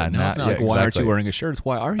opposite. Yeah, now it's not like, why aren't you wearing a shirt? It's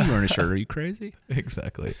why are you wearing a shirt? Are you crazy?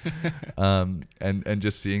 Exactly. And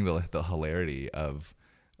just seeing the hilarity of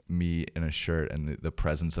me in a shirt and the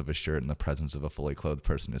presence of a shirt and the presence of a fully clothed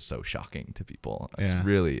person is so shocking to people. It's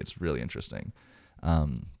really interesting.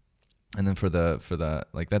 And then for the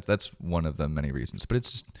like that's one of the many reasons, but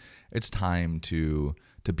it's time to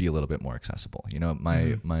be a little bit more accessible. It's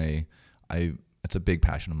a big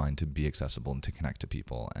passion of mine to be accessible and to connect to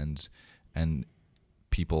people, and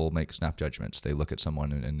people make snap judgments. They look at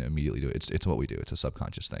someone and immediately do it. It's what we do. It's a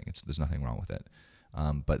subconscious thing. There's nothing wrong with it.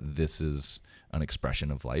 But this is an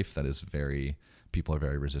expression of life that is people are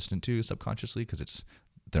very resistant to subconsciously because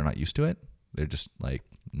they're not used to it. They're just like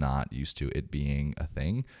not used to it being a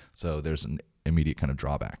thing. So there's an immediate kind of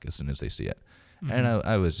drawback as soon as they see it. And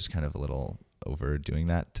I was just kind of a little overdoing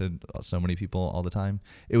that to so many people all the time.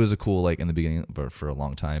 It was a cool, like in the beginning for a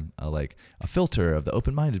long time, like a filter of the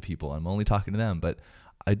open-minded people. I'm only talking to them, but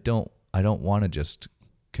I don't want to just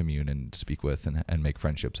commune and speak with and make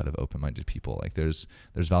friendships out of open-minded people. Like there's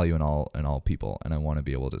value in all people, and I want to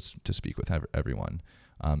be able to speak with everyone,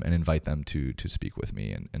 and invite them to speak with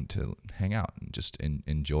me and to hang out and just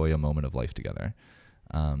enjoy a moment of life together.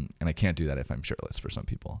 And I can't do that if I'm shirtless for some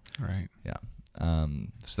people. Right. Yeah.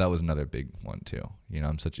 So that was another big one too.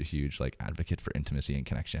 I'm such a huge like advocate for intimacy and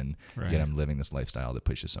connection. Right. Yet I'm living this lifestyle that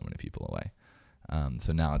pushes so many people away.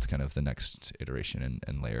 So now it's kind of the next iteration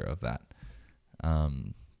and layer of that. Tell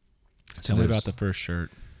me about the first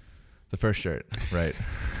shirt. The first shirt, right?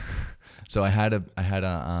 So I had a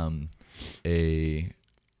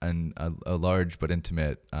large but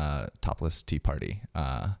intimate topless tea party.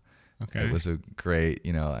 Okay. It was a great,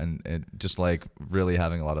 and it just like really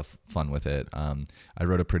having a lot of fun with it. I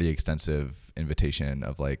wrote a pretty extensive invitation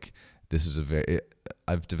of like,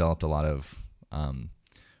 I've developed a lot of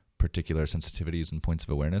particular sensitivities and points of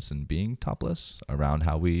awareness in being topless around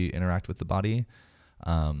how we interact with the body.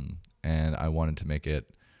 And I wanted to make it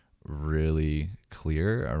really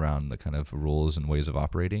clear around the kind of rules and ways of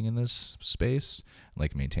operating in this space,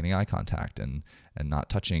 like maintaining eye contact and not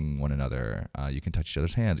touching one another. You can touch each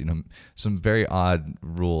other's hands, some very odd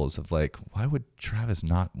rules of like, why would Travis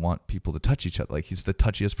not want people to touch each other? Like, he's the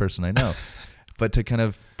touchiest person I know. But to kind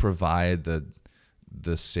of provide the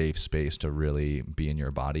safe space to really be in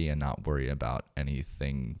your body and not worry about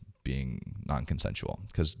anything being non-consensual,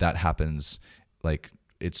 because that happens. Like,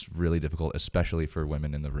 it's really difficult, especially for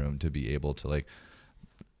women in the room, to be able to like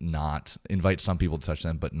not invite some people to touch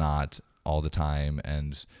them, but not all the time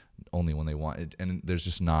and only when they want it. And there's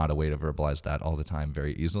just not a way to verbalize that all the time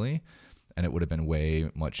very easily. And it would have been way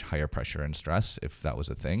much higher pressure and stress if that was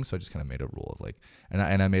a thing. So I just kind of made a rule of like, and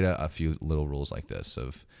I made a few little rules like this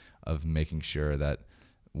of making sure that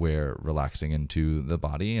we're relaxing into the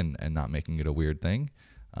body and not making it a weird thing.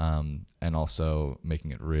 And also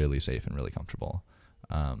making it really safe and really comfortable.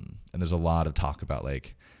 And there's a lot of talk about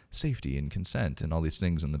like safety and consent and all these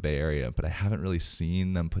things in the Bay Area, but I haven't really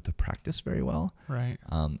seen them put to practice very well. Right.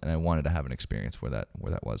 And I wanted to have an experience where that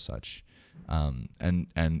was such.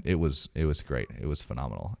 And it was great. It was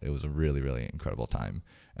phenomenal. It was a really, really incredible time.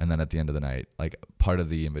 And then at the end of the night, like part of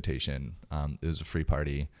the invitation, it was a free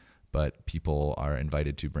party, but people are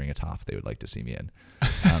invited to bring a top they would like to see me in.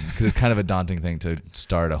 Cause it's kind of a daunting thing to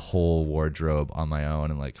start a whole wardrobe on my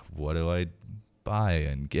own and like, what do I buy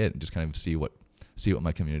and get, and just kind of see what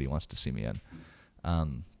my community wants to see me in.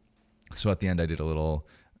 So at the end I did a little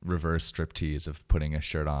reverse striptease of putting a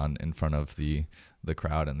shirt on in front of the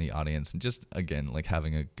crowd and the audience, and just again like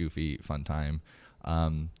having a goofy fun time.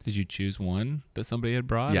 Did you choose one that somebody had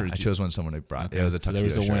brought? Yeah, I chose one someone had brought. Okay. It was a tuxedo so there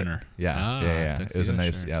was a shirt. winner. Yeah. It was a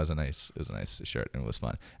nice shirt. it was a nice shirt, and it was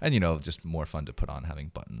fun. And just more fun to put on, having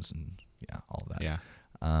buttons and all of that. Yeah.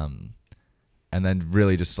 And then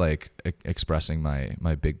really just like expressing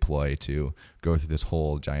my big ploy to go through this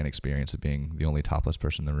whole giant experience of being the only topless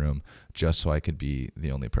person in the room, just so I could be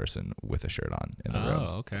the only person with a shirt on in the room.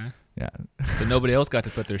 Oh, okay. Yeah. So nobody else got to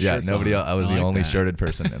put their shirts on. Nobody else. I was the like only that. shirted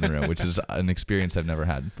person in the room, which is an experience I've never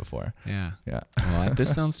had before. Yeah. Yeah. Well,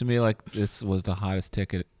 this sounds to me like this was the hottest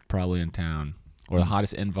ticket probably in town, or the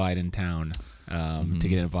hottest invite in town to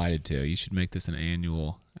get invited to. You should make this an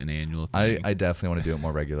annual thing. I definitely want to do it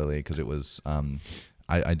more regularly, because it was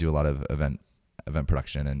I do a lot of event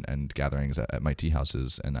production and gatherings at my tea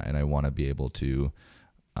houses, and I want to be able to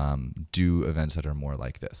do events that are more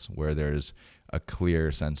like this, where there's a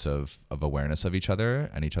clear sense of awareness of each other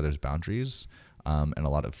and each other's boundaries, and a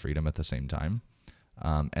lot of freedom at the same time,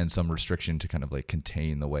 and some restriction to kind of like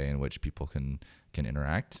contain the way in which people can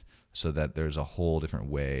interact, so that there's a whole different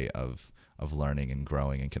way of learning and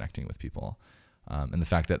growing and connecting with people. And the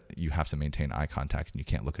fact that you have to maintain eye contact and you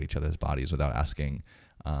can't look at each other's bodies without asking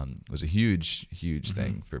was a huge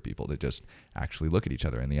thing for people to just actually look at each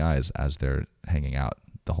other in the eyes as they're hanging out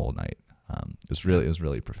the whole night. It was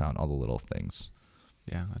really profound, all the little things.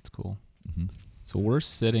 Yeah, that's cool. Mm-hmm. So we're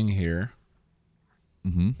sitting here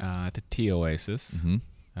Mm-hmm. at the Tea Oasis,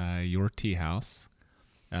 Mm-hmm. your tea house.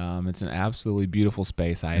 It's an absolutely beautiful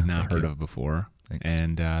space I had not Thank heard you. of before. Thanks.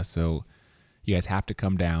 And so you guys have to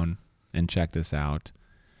come down and check this out.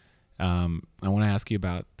 I want to ask you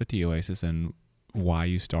about the Tea Oasis and why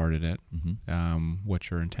you started it, Mm-hmm. what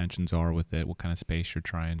your intentions are with it, what kind of space you're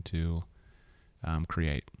trying to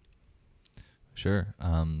create. Sure.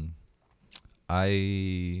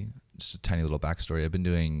 Just a tiny little backstory. I've been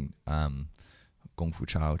doing Gong Fu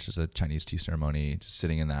Cha, which is a Chinese tea ceremony, just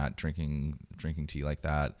sitting in that, drinking tea like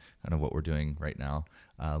that, kind of what we're doing right now.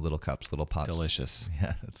 Little cups, little pots. Delicious.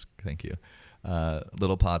 Yeah, thank you.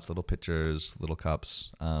 Little pots, little pitchers, little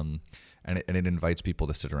cups, and it invites people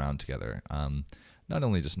to sit around together. Not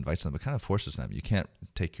only just invites them, but kind of forces them. You can't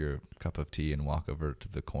take your cup of tea and walk over to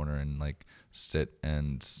the corner and like sit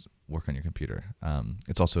and work on your computer.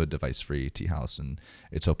 It's also a device-free tea house, and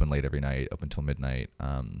it's open late every night, up until midnight,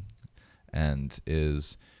 and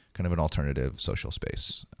is kind of an alternative social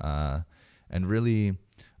space. And really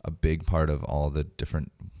a big part of all the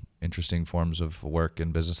different interesting forms of work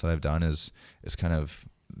and business that I've done is kind of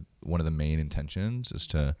one of the main intentions is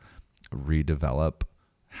to redevelop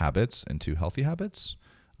habits into healthy habits.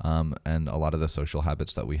 And a lot of the social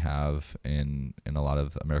habits that we have in a lot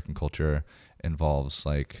of American culture involves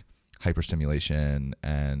like hyperstimulation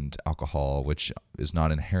and alcohol, which is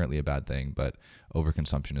not inherently a bad thing, but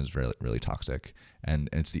overconsumption is really, really toxic. And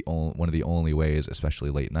it's one of the only ways, especially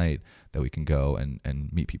late night, that we can go and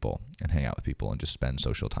meet people and hang out with people and just spend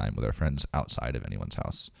social time with our friends outside of anyone's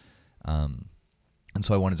house. And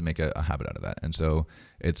so I wanted to make a habit out of that. And so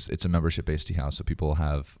it's a membership-based tea house, so people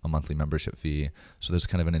have a monthly membership fee. So there's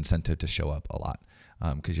kind of an incentive to show up a lot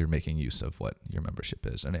because you're making use of what your membership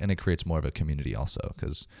is. And it creates more of a community also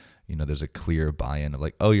because, there's a clear buy-in of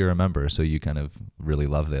like, oh, you're a member, so you kind of really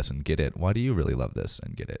love this and get it. Why do you really love this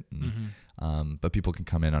and get it? And, but people can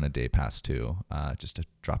come in on a day pass too, just to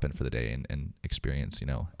drop in for the day and experience,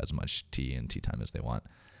 as much tea and tea time as they want.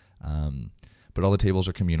 But all the tables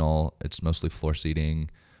are communal. It's mostly floor seating.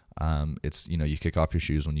 It's, you kick off your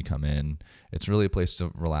shoes when you come in. It's really a place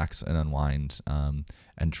to relax and unwind, and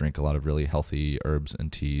drink a lot of really healthy herbs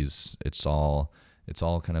and teas. It's all it's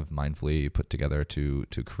all kind of mindfully put together to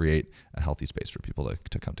create a healthy space for people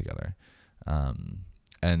to come together,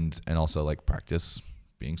 and also like practice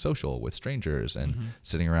being social with strangers and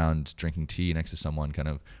sitting around drinking tea next to someone kind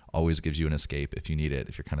of always gives you an escape if you need it,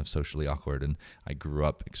 if you're kind of socially awkward. And I grew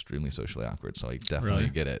up extremely socially awkward, so I definitely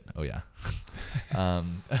get it. Oh yeah.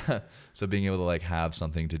 So being able to like have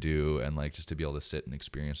something to do and like just to be able to sit and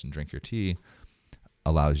experience and drink your tea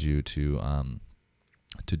allows you to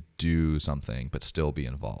do something but still be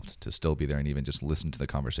involved, to still be there and even just listen to the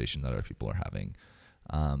conversation that other people are having.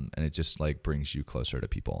 And it just like brings you closer to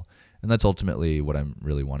people. And that's ultimately what I'm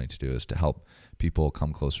really wanting to do, is to help people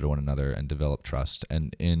come closer to one another and develop trust,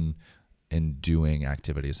 and in doing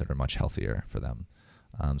activities that are much healthier for them.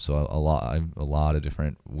 So a lot of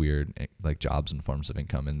different weird like jobs and forms of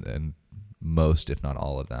income, and most, if not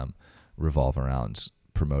all of them, revolve around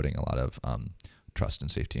promoting a lot of trust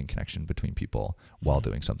and safety and connection between people while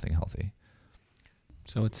doing something healthy.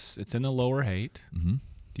 So it's in the Lower Haight. Mm-hmm.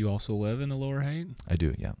 Do you also live in the Lower Haight? I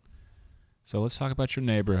do, yeah. So let's talk about your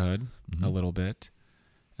neighborhood a little bit.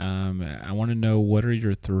 I want to know, what are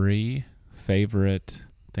your 3 favorite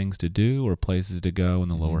things to do or places to go in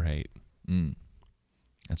the Lower Haight?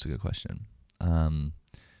 That's a good question.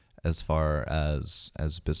 As far as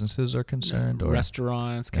businesses are concerned, or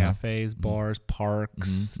restaurants, cafes, bars,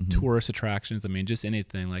 parks, tourist attractions. I mean, just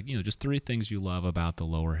anything, like, just 3 things you love about the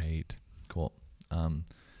Lower Haight. Cool.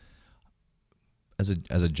 As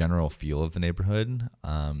a general feel of the neighborhood,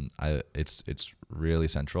 it's really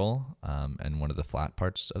central, and one of the flat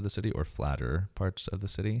parts of the city, or flatter parts of the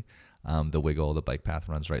city. The Wiggle, the bike path,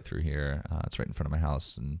 runs right through here. It's right in front of my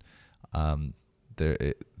house, and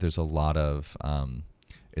there's a lot of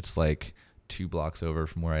it's like 2 blocks over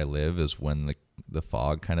from where I live is when the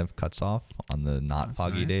fog kind of cuts off on the not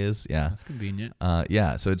foggy days. Yeah, that's convenient.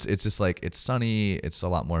 Yeah, so it's just like, it's sunny, it's a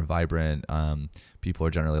lot more vibrant. People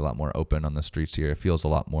are generally a lot more open on the streets here. It feels a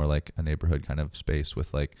lot more like a neighborhood kind of space,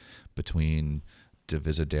 with like between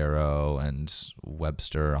Divisadero and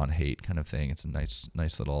Webster on Haight kind of thing. It's a nice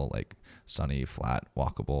little like sunny, flat,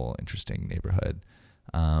 walkable, interesting neighborhood.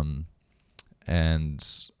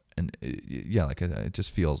 It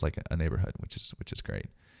just feels like a neighborhood, which is great.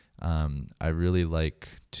 I really like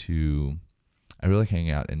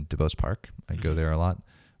hanging out in DuBose Park. I go there a lot.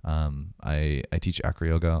 I teach acro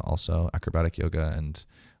yoga, also acrobatic yoga, and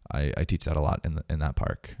I teach that a lot in that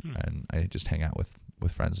park. And I just hang out with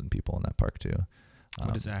friends and people in that park too.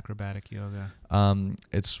 What is acrobatic yoga?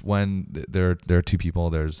 It's when there are 2 people.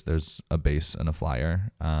 There's a base and a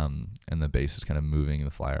flyer, and the base is kind of moving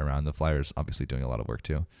the flyer around. The flyer is obviously doing a lot of work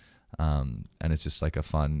too. And it's just like a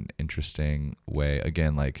fun, interesting way,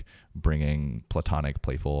 again, like bringing platonic,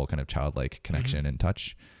 playful, kind of childlike connection and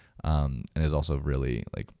touch. And is also really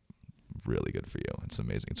good for you. It's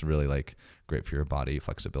amazing. It's really like great for your body,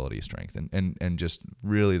 flexibility, strength, and just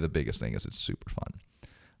really the biggest thing is it's super fun.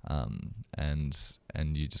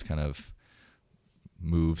 And you just kind of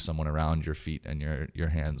move someone around your feet and your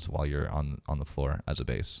hands while you're on the floor as a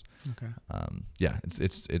base. Okay. Yeah,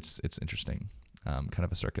 it's interesting. Kind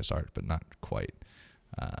of a circus art, but not quite.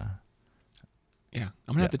 Yeah,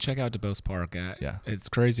 I'm gonna have to check out DuBose Park. Yeah, it's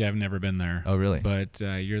crazy. I've never been there. Oh, really? But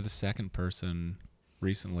you're the second person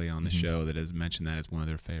recently on the show that has mentioned that as one of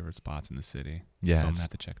their favorite spots in the city. Yeah, so I'm gonna have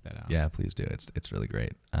to check that out. Yeah, please do. It's really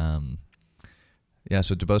great. Yeah,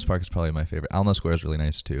 so DuBose Park is probably my favorite. Alamo Square is really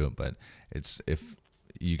nice too, but if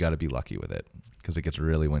you got to be lucky with it, because it gets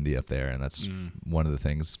really windy up there, and that's one of the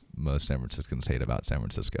things most San Franciscans hate about San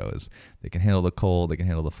Francisco is they can handle the cold, they can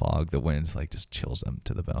handle the fog, the wind like just chills them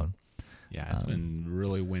to the bone. Yeah, it's been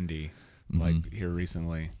really windy like here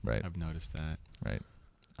recently. Right. I've noticed that. Right.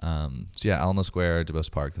 So yeah, Alamo Square,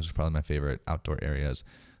 DuBose Park, those are probably my favorite outdoor areas.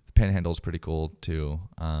 The Panhandle is pretty cool too.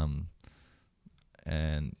 And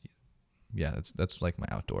yeah, that's like my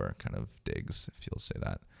outdoor kind of digs, if you'll say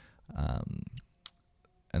that.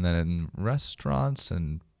 And then in restaurants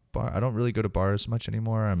and bar, I don't really go to bars much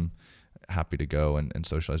anymore. I'm happy to go and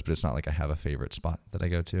socialize, but it's not like I have a favorite spot that I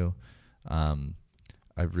go to. I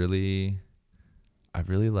really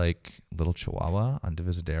like Little Chihuahua on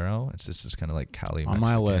Divisadero. It's just this kind of like Cali on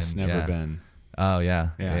Mexican. My list, never been. Oh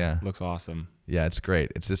yeah. Looks awesome. Yeah, it's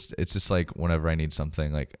great. It's just like whenever I need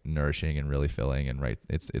something like nourishing and really filling, and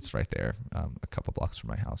it's right there, a couple blocks from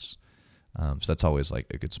my house. So that's always like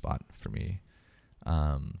a good spot for me.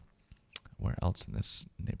 Where else in this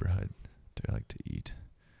neighborhood do I like to eat?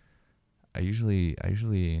 I usually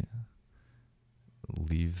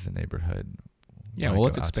leave the neighborhood. Yeah, well,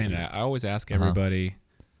 let's expand it. I always ask everybody,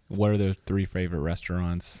 what are their 3 favorite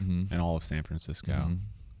restaurants in all of San Francisco?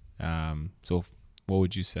 So what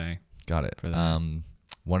would you say? Got it. For that?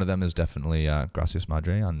 One of them is definitely Gracias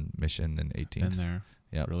Madre on Mission and 18th. Been there.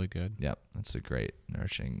 Yep. Really good. Yep, that's a great,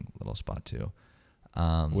 nourishing little spot too.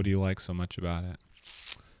 What do you like so much about it?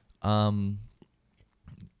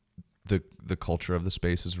 The culture of the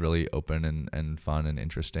space is really open and fun and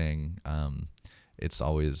interesting. It's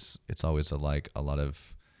always a lot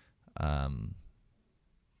of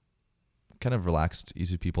kind of relaxed,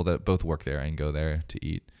 easy people that both work there and go there to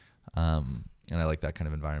eat. And I like that kind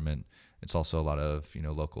of environment. It's also a lot of,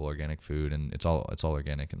 local organic food, and it's all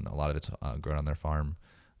organic, and a lot of it's grown on their farm.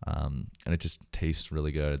 And it just tastes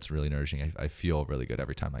really good. It's really nourishing. I feel really good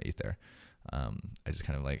every time I eat there. I just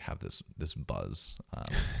kind of like have this buzz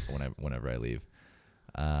whenever I leave.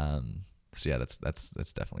 So yeah, that's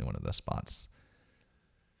definitely one of the spots.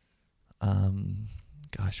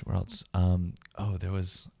 Gosh, where else? I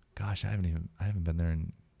haven't been there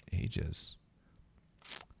in ages.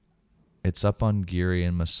 It's up on Geary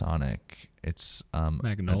and Masonic. It's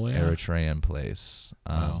Magnolia? an Eritrean place.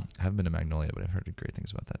 Wow. I haven't been to Magnolia, but I've heard great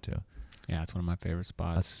things about that too. Yeah, it's one of my favorite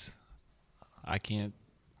spots. I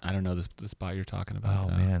don't know the spot you're talking about. Oh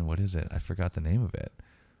man, what is it? I forgot the name of it.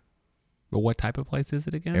 But what type of place is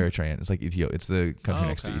it again? Eritrean. It's like Ethiopia. It's the country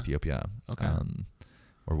next to okay. Ethiopia. Okay.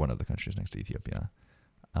 Or one of the countries next to Ethiopia.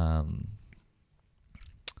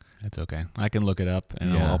 It's okay. I can look it up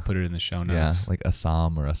and Yeah. I'll put it in the show Yeah, notes. like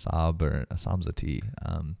Assam or Assab, or Assam's a T.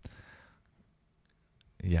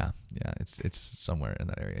 Yeah, it's somewhere in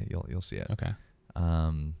that area. You'll see it. Okay.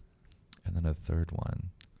 And then a third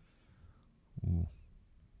one. Ooh.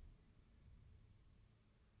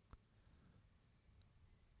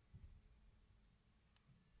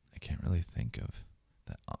 I can't really think of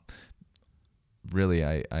that. Really,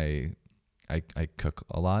 I cook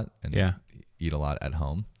a lot and Yeah. eat a lot at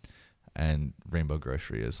home, and Rainbow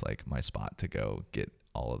Grocery is like my spot to go get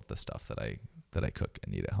all of the stuff that I cook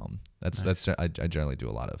and eat at home. Nice. I generally do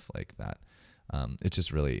a lot of like that. It's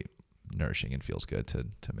just really nourishing and feels good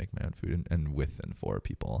to make my own food, and with and for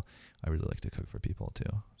people. I really like to cook for people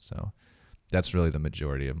too. So that's really the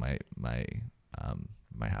majority of my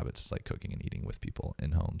habits, is like cooking and eating with people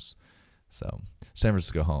in homes. So San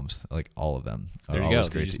Francisco Homes, like all of them, are There you go. always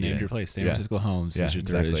You great just to eat named in. your place. San Yeah. Francisco Homes Yeah, is your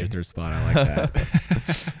exactly. third spot. I like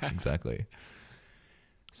that. Exactly.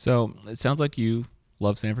 So it sounds like you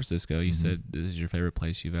love San Francisco. You Mhm. said this is your favorite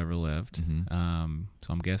place you've ever lived. Mhm.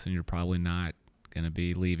 So I'm guessing you're probably not going to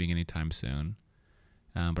be leaving anytime soon.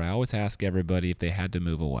 But I always ask everybody if they had to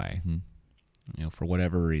move away, Mhm. for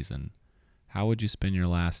whatever reason, how would you spend your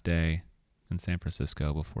last day in San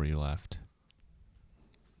Francisco before you left?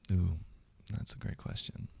 Ooh, that's a great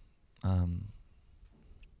question.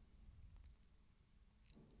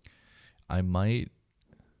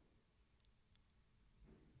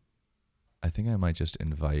 I think I might just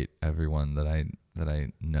invite everyone that I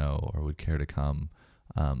know or would care to come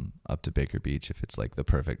up to Baker Beach if it's like the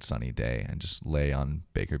perfect sunny day, and just lay on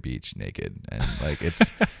Baker Beach naked, and like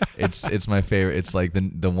it's my favorite. It's like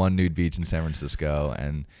the one nude beach in San Francisco,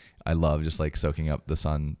 and I love just like soaking up the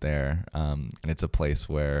sun there. And it's a place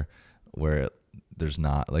where there's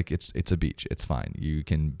not like it's a beach. It's fine. You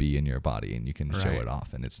can be in your body and you can show Right. it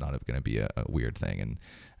off, and it's not going to be a weird thing. And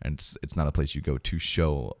it's not a place you go to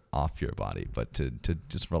show off your body, but to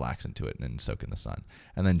just relax into it and soak in the sun,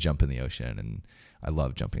 and then jump in the ocean. And I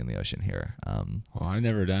love jumping in the ocean here. Well, I've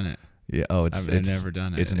never done it. Yeah. Oh, I've never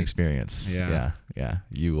done it. It's an experience. Yeah. Yeah.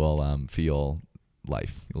 You will feel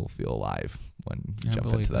life. You'll feel alive when you I jump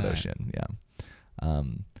believe into that that. ocean. Yeah.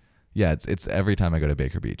 Yeah. It's every time I go to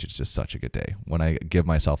Baker Beach, it's just such a good day when I give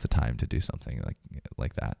myself the time to do something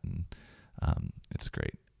like that, and it's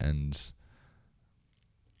great. And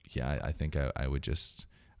yeah, I think I would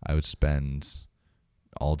spend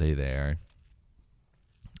all day there,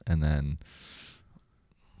 and then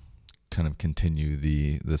kind of continue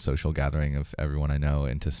the social gathering of everyone I know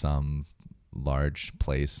into some large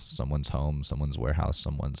place, someone's home, someone's warehouse,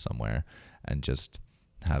 someone's somewhere, and just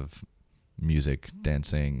have music,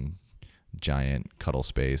 dancing, giant cuddle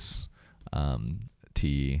space,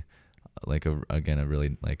 tea, like a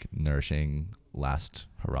really like nourishing last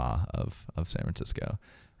hurrah of San Francisco,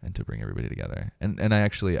 and to bring everybody together. And I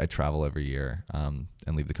travel every year and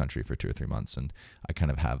leave the country for 2 or 3 months, and I kind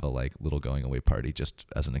of have a like little going away party just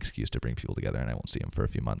as an excuse to bring people together, and I won't see them for a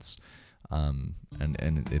few months. And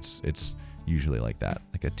it's usually like that,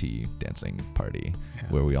 like a tea dancing party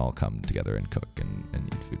where we all come together and cook and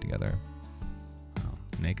eat food together.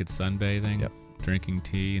 Naked sunbathing, Yep. drinking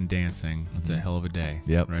tea, and dancing. That's a hell of a day.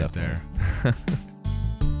 Yep, right definitely. there.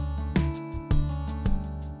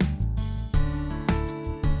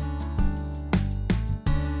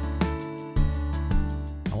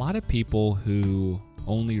 A lot of people who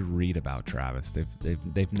only read about Travis.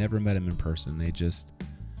 They've never met him in person.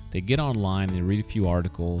 They get online, they read a few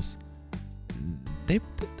articles.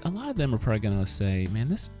 A lot of them are probably gonna say, "Man,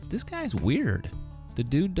 this guy's weird. The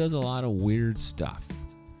dude does a lot of weird stuff."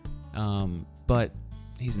 But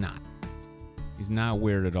he's not. He's not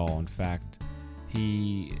weird at all. In fact,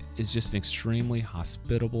 he is just an extremely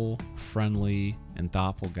hospitable, friendly, and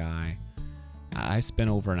thoughtful guy. I spent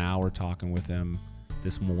over an hour talking with him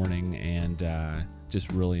this morning and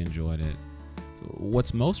just really enjoyed it.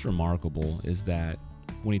 What's most remarkable is that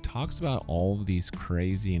when he talks about all of these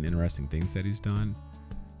crazy and interesting things that he's done,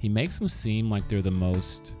 he makes them seem like they're the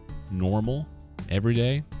most normal,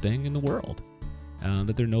 everyday thing in the world,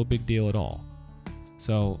 that they're no big deal at all.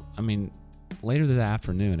 So, I mean, later that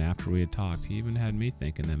afternoon, after we had talked, he even had me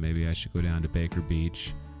thinking that maybe I should go down to Baker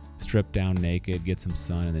Beach, strip down naked, get some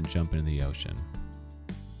sun, and then jump into the ocean.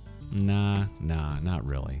 Nah, not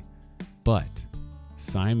really. But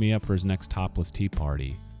sign me up for his next topless tea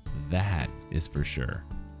party. That is for sure.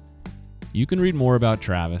 You can read more about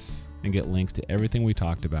Travis and get links to everything we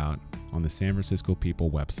talked about on the San Francisco People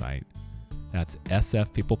website. That's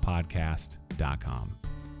sfpeoplepodcast.com.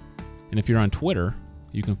 And if you're on Twitter,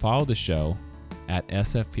 you can follow the show at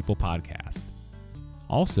sfpeoplepodcast.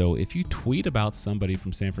 Also, if you tweet about somebody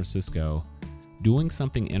from San Francisco doing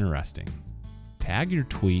something interesting, tag your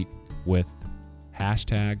tweet with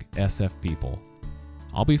hashtag #SFPeople.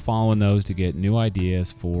 I'll be following those to get new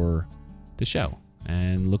ideas for the show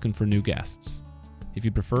and looking for new guests. If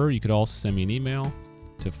you prefer, you could also send me an email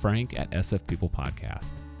to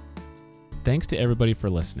frank@sfpeoplepodcast. Thanks to everybody for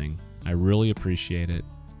listening. I really appreciate it.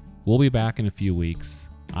 We'll be back in a few weeks.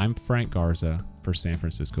 I'm Frank Garza for San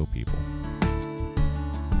Francisco People.